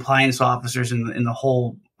 compliance officers in the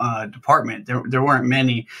whole department. There weren't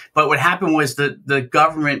many. But what happened was the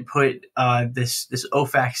government put this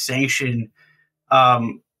OFAC sanction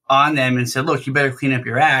on them and said, look, you better clean up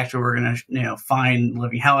your act or we're going to fine the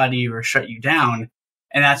living hell out of you or shut you down.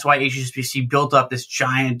 And that's why HSBC built up this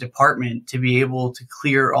giant department to be able to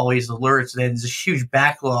clear all these alerts. There's a huge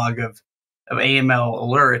backlog of AML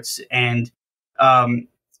alerts. And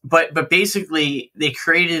But basically, they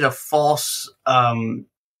created a false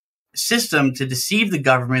system to deceive the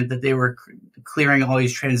government that they were clearing all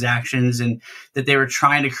these transactions and that they were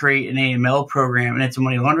trying to create an AML program, an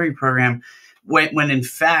anti-money laundering program, when in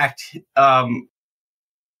fact,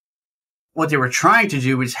 what they were trying to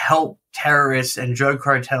do was help terrorists and drug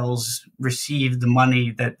cartels receive the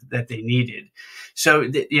money that they needed. So,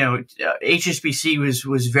 HSBC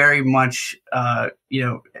was very much,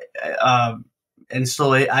 and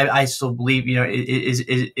still, I still believe,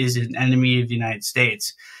 is an enemy of the United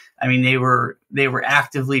States. I mean, they were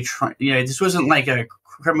actively trying. This wasn't like a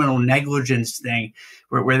criminal negligence thing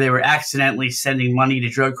where they were accidentally sending money to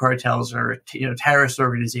drug cartels or terrorist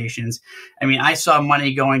organizations. I mean, I saw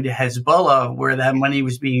money going to Hezbollah where that money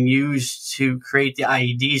was being used to create the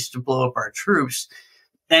IEDs to blow up our troops.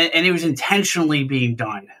 and it was intentionally being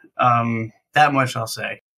done. That much I'll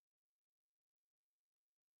say.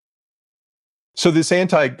 So this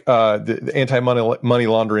the anti-money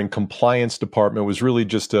laundering compliance department was really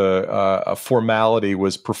just a formality,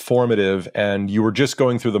 was performative, and you were just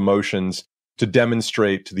going through the motions to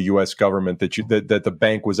demonstrate to the U.S. government that the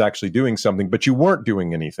bank was actually doing something, but you weren't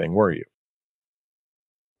doing anything, were you?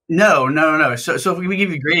 No. So if we give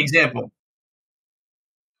you a great example.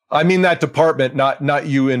 I mean that department, not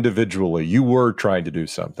you individually. You were trying to do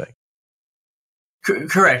something.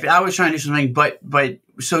 Correct. I was trying to do something, but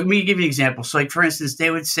so let me give you an example. So, like, for instance,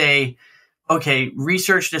 they would say, okay,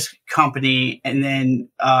 research this company and then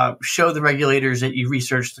show the regulators that you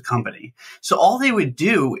researched the company. So all they would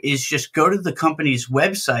do is just go to the company's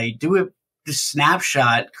website, do a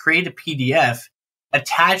snapshot, create a PDF,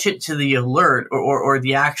 attach it to the alert or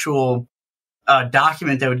the actual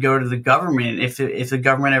document that would go to the government if the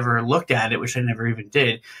government ever looked at it, which I never even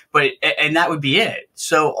did. And that would be it.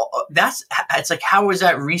 So it's like, how was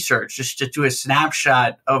that research? Just to do a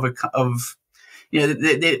snapshot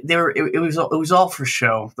it was all for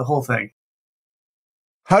show, the whole thing.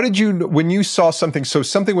 How did you, when you saw something, so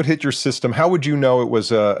something would hit your system, how would you know it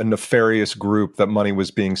was a nefarious group that money was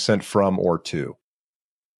being sent from or to?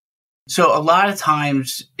 So a lot of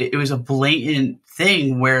times it was a blatant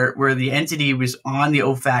thing where the entity was on the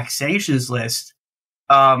OFAC sanctions list.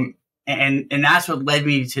 And that's what led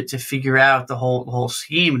me to figure out the whole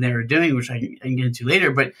scheme they were doing, which I can get into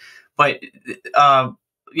later. But a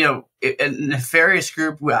nefarious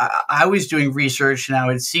group, I was doing research and I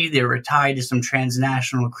would see they were tied to some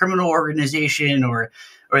transnational criminal organization or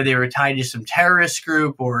they were tied to some terrorist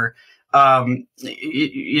group or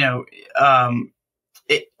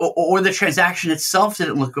the transaction itself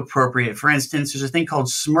didn't look appropriate. For instance, there's a thing called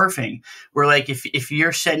smurfing, where like if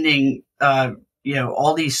you're sending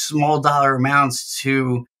all these small dollar amounts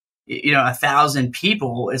to 1,000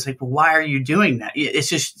 people, it's like, well, why are you doing that? It's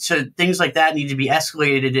just, so things like that need to be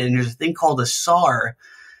escalated. And there's a thing called a SAR,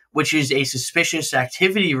 which is a suspicious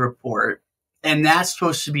activity report. And that's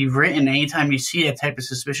supposed to be written anytime you see that type of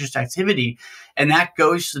suspicious activity. And that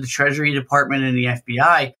goes to the Treasury Department and the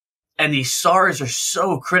FBI. And these SARs are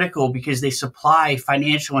so critical because they supply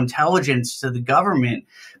financial intelligence to the government.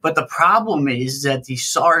 But the problem is that these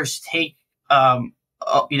SARs take a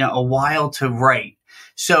while to write.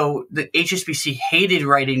 So the HSBC hated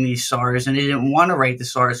writing these SARs, and they didn't want to write the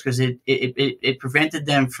SARs because it prevented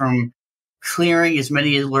them from clearing as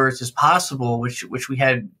many alerts as possible, which we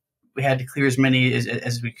had to clear as many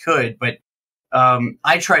as we could. But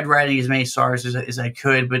I tried writing as many SARs as I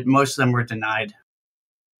could, but most of them were denied.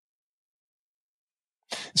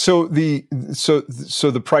 So the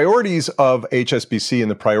priorities of HSBC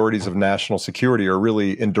and the priorities of national security are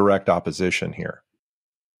really in direct opposition here.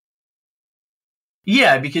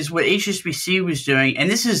 Yeah, because what HSBC was doing, and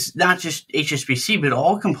this is not just HSBC, but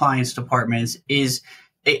all compliance departments, is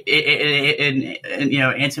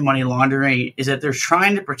anti-money laundering, is that they're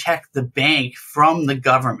trying to protect the bank from the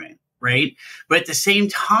government, right? But at the same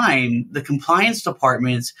time, the compliance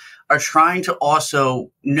departments are trying to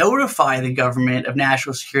also notify the government of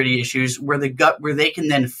national security issues where they can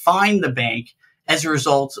then fine the bank as a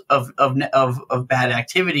result of bad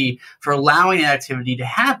activity for allowing that activity to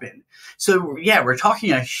happen. So yeah, we're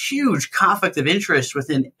talking a huge conflict of interest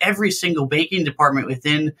within every single banking department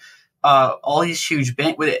within all these huge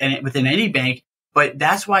within any bank. But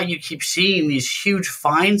that's why you keep seeing these huge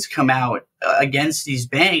fines come out against these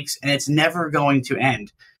banks, and it's never going to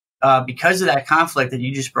end because of that conflict that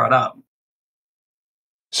you just brought up.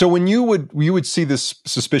 So when you would see this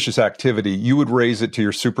suspicious activity, you would raise it to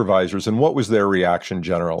your supervisors, and what was their reaction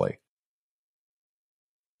generally?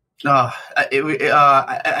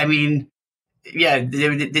 I mean, yeah,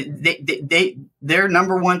 their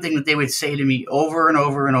number one thing that they would say to me over and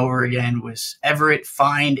over and over again was, Everett,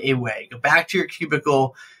 find a way. Go back to your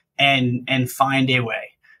cubicle and find a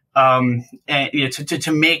way. And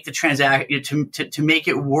to make the transaction, to make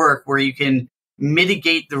it work where you can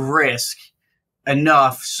mitigate the risk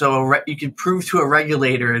enough so you can prove to a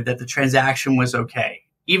regulator that the transaction was okay,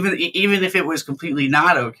 even if it was completely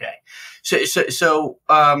not okay. So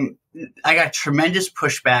I got tremendous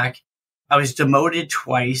pushback. I was demoted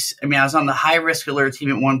twice. I mean, I was on the high risk alert team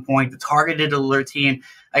at one point, the targeted alert team.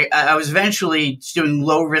 I was eventually doing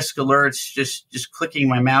low risk alerts, just clicking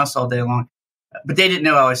my mouse all day long. But they didn't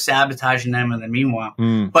know I was sabotaging them in the meanwhile.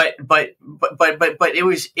 But it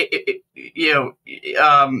was, it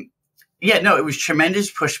was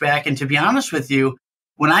tremendous pushback. And to be honest with you,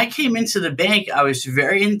 when I came into the bank, I was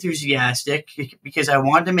very enthusiastic because I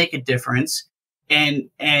wanted to make a difference. And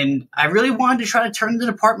I really wanted to try to turn the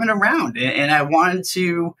department around, and I wanted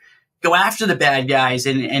to go after the bad guys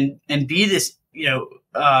and be this,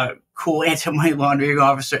 cool anti-money laundering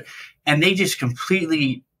officer. And they just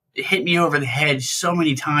completely hit me over the head so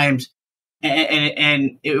many times.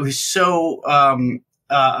 And it was so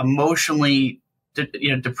emotionally,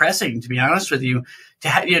 depressing, to be honest with you,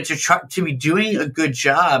 to be doing a good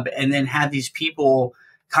job and then have these people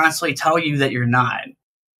constantly tell you that you're not.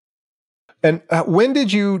 And when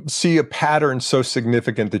did you see a pattern so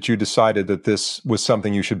significant that you decided that this was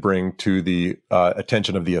something you should bring to the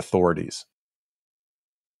attention of the authorities?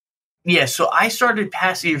 Yeah, so I started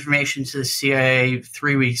passing information to the CIA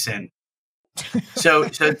 3 weeks in. So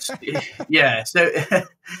yeah,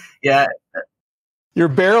 yeah. You're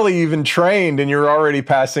barely even trained, and you're already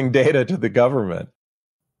passing data to the government.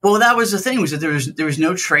 Well, that was the thing, was that there was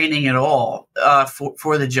no training at all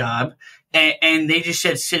for the job. And they just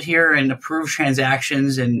said, sit here and approve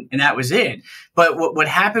transactions, and that was it. But what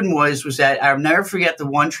happened was that I'll never forget the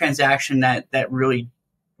one transaction that really,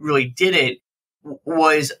 really did it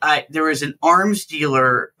was there was an arms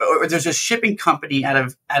dealer, or there's a shipping company out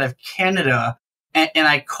of Canada. And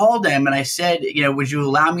I called them and I said, would you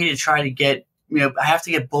allow me to try to get, I have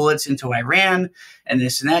to get bullets into Iran and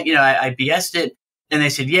this and that, I BS'd it. And they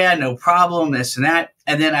said, yeah, no problem, this and that.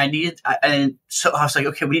 And then so I was like,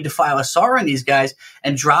 okay, we need to file a SAR on these guys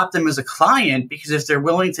and drop them as a client, because if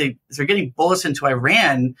they're getting bullets into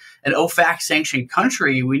Iran, an OFAC sanctioned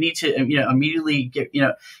country, we need to, immediately get,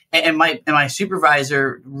 and my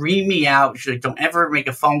supervisor reamed me out. She's like, don't ever make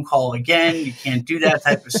a phone call again. You can't do that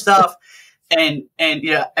type of stuff. And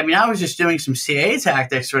I was just doing some CIA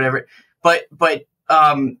tactics or whatever, but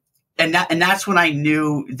And that's when I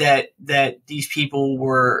knew that these people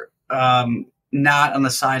were not on the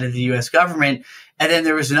side of the U.S. government. And then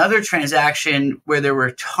there was another transaction where there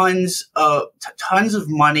were tons of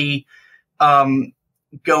money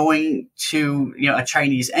going to a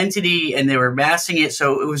Chinese entity, and they were amassing it.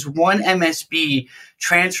 So it was one MSB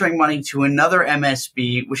transferring money to another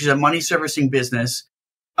MSB, which is a money servicing business.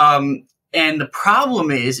 And the problem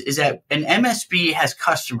is that an MSB has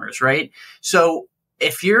customers, right? So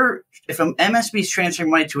if an MSB is transferring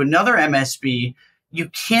money to another MSB, you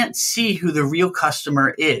can't see who the real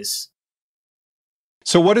customer is.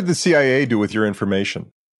 So what did the CIA do with your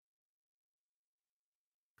information?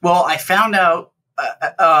 Well, I found out,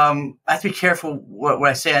 I have to be careful what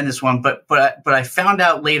I say on this one, but I found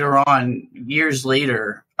out later on, years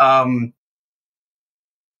later.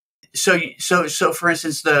 So for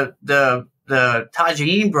instance, the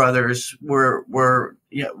Tajin brothers were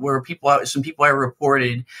some people I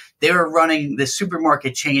reported. They were running the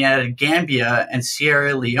supermarket chain out of Gambia and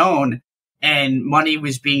Sierra Leone, and money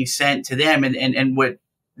was being sent to them. And what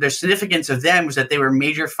the significance of them was that they were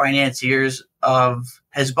major financiers of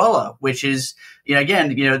Hezbollah, which is, the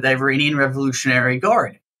Iranian Revolutionary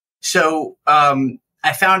Guard. So,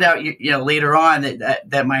 I found out, later on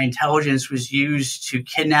that my intelligence was used to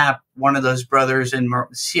kidnap one of those brothers, and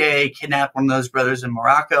CIA kidnapped one of those brothers in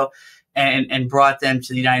Morocco and brought them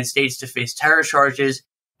to the United States to face terror charges.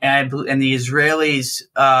 And the Israelis,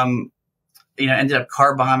 ended up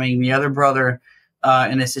car bombing the other brother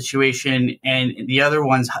in a situation, and the other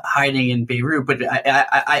one's hiding in Beirut. But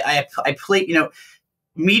I play,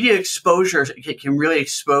 media exposure can really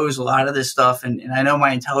expose a lot of this stuff. And I know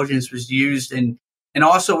my intelligence was used, and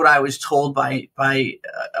also what I was told by a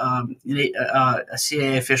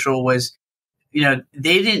CIA official was,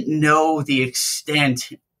 they didn't know the extent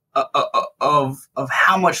of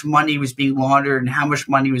how much money was being laundered and how much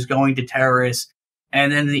money was going to terrorists.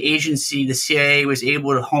 And then the CIA was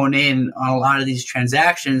able to hone in on a lot of these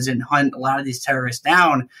transactions and hunt a lot of these terrorists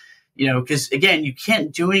down, because again, you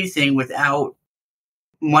can't do anything without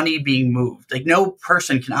money being moved. Like, no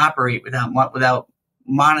person can operate without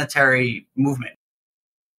monetary movement.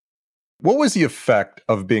 What was the effect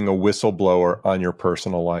of being a whistleblower on your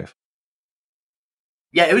personal life?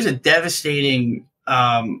 Yeah, it was a devastating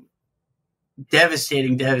effect.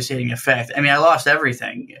 I mean, I lost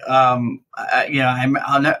everything. I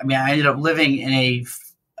ended up living in it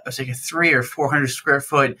was like a 300 or 400 square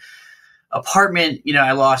foot apartment.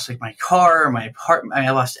 I lost like my car, my apartment.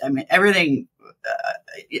 I lost, everything.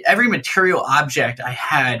 Every material object I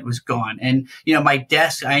had was gone. And, my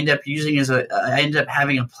desk, I ended up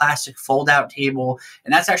having a plastic fold out table.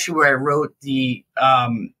 And that's actually where I wrote the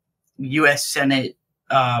U.S. Senate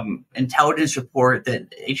intelligence report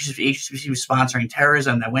that HSBC was sponsoring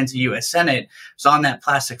terrorism that went to U.S. Senate. It was on that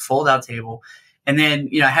plastic fold out table. And then,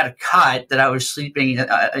 I had a cot that I was sleeping,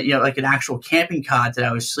 like an actual camping cot that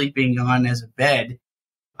I was sleeping on as a bed.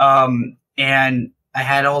 And I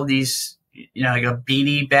had all these, like a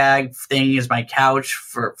beanie bag thing is my couch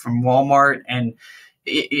from Walmart. And,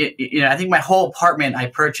 I think my whole apartment I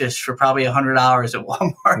purchased for probably $100 at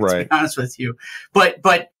Walmart, to be honest with you. But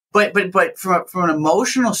from an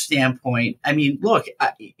emotional standpoint, I mean, look,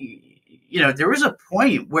 there was a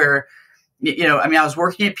point where, I was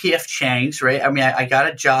working at P.F. Chang's, right? I mean, I got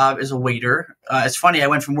a job as a waiter. It's funny. I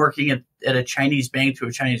went from working at a Chinese bank to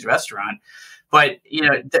a Chinese restaurant. But,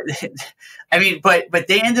 but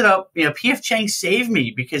they ended up, P.F. Chang saved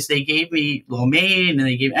me because they gave me lo mein,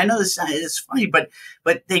 and I know this is funny, but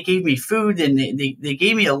they gave me food, and they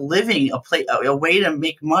gave me a living, a way to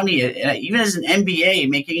make money, even as an MBA,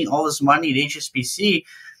 making all this money at HSBC.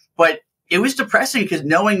 But it was depressing because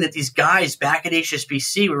knowing that these guys back at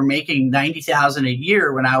HSBC were making $90,000 a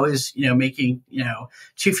year when I was, making,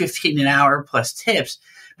 $215 an hour plus tips.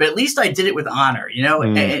 But at least I did it with honor,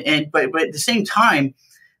 but at the same time,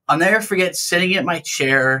 I'll never forget sitting at my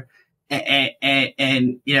chair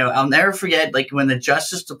and I'll never forget, like, when the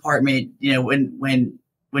Justice Department, when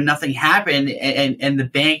nothing happened and the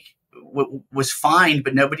bank was fined,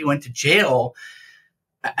 but nobody went to jail.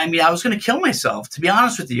 I mean, I was going to kill myself, to be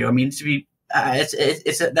honest with you. I mean,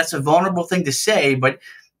 that's a vulnerable thing to say, but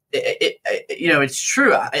it's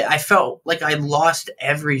true. I felt like I lost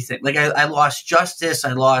everything. Like I lost justice.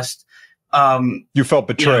 I lost, you felt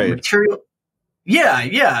betrayed. Material.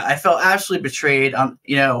 Yeah. I felt absolutely betrayed and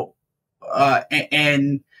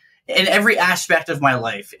in every aspect of my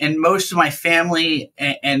life. And most of my family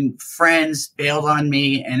and friends bailed on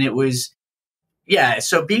me. And it was,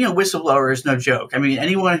 so being a whistleblower is no joke. I mean,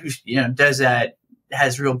 anyone who, does that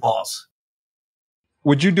has real balls.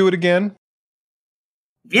 Would you do it again?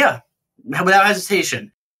 Yeah, without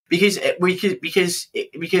hesitation, because it's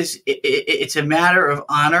a matter of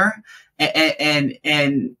honor, and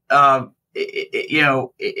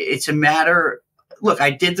it's a matter. Look,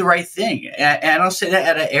 I did the right thing, and I don't say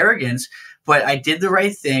that out of arrogance, but I did the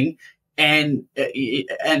right thing, and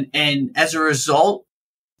as a result,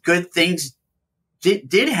 good things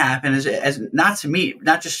did happen as not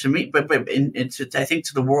just to me, but I think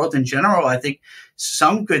to the world in general. I think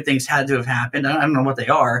some good things had to have happened. I don't know what they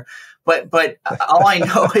are, but all I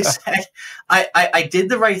know is that I did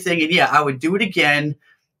the right thing, and I would do it again.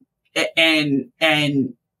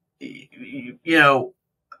 And you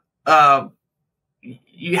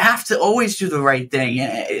have to always do the right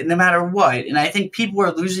thing, no matter what. And I think people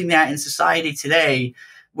are losing that in society today,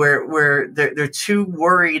 where they're too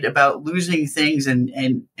worried about losing things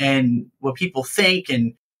and what people think.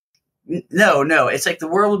 And no, it's like the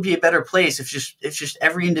world would be a better place if just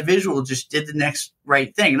every individual just did the next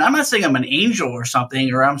right thing. And I'm not saying I'm an angel or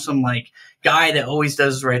something, or I'm some like guy that always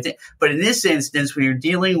does the right thing. But in this instance, when you're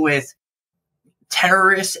dealing with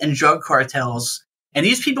terrorists and drug cartels, and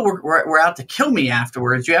these people were out to kill me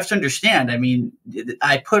afterwards, you have to understand. I mean,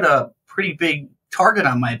 I put a pretty big target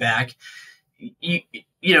on my back.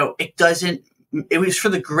 It was for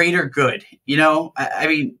the greater good, I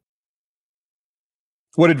mean.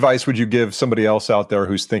 What advice would you give somebody else out there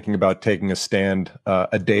who's thinking about taking a stand,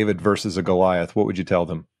 a David versus a Goliath? What would you tell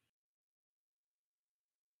them?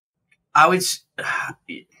 I would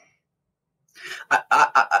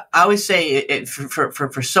say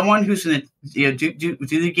for someone who's going to do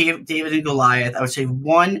the David and Goliath, I would say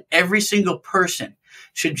every single person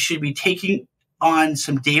should be taking on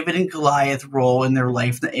some David and Goliath role in their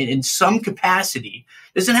life in some capacity.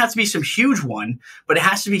 It doesn't have to be some huge one, but it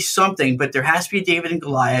has to be something. But there has to be a David and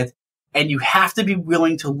Goliath, and you have to be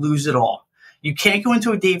willing to lose it all. You can't go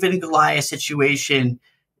into a David and Goliath situation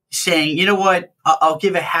saying, you know what, I'll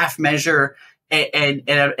give a half measure, and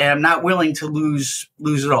I'm not willing to lose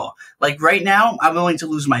it all. Like right now, I'm willing to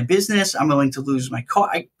lose my business. I'm willing to lose my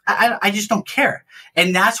car. I just don't care.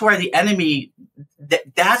 And that's where the enemy,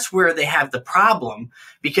 that's where they have the problem,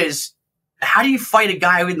 because how do you fight a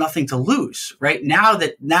guy with nothing to lose, right? Now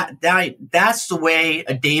that's the way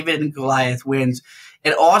a David and Goliath wins.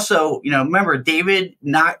 And also, remember,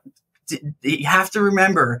 you have to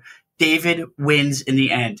remember, David wins in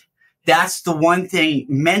the end. That's the one thing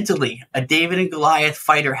mentally a David and Goliath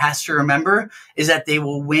fighter has to remember, is that they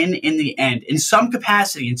will win in the end in some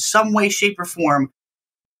capacity, in some way, shape, or form.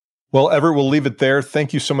 Well, Everett, we'll leave it there.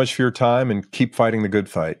 Thank you so much for your time, and keep fighting the good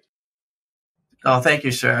fight. Oh, thank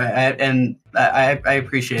you, sir. I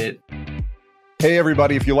appreciate it. Hey,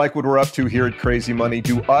 everybody, if you like what we're up to here at Crazy Money,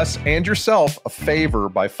 do us and yourself a favor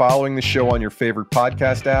by following the show on your favorite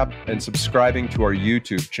podcast app and subscribing to our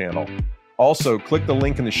YouTube channel. Also, click the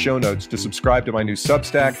link in the show notes to subscribe to my new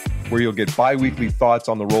Substack, where you'll get bi-weekly thoughts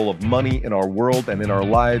on the role of money in our world and in our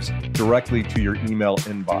lives directly to your email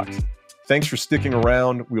inbox. Thanks for sticking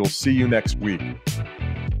around. We'll see you next week.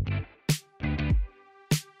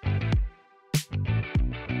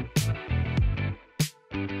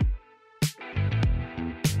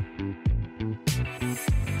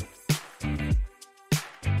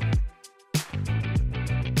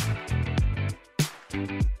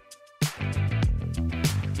 you.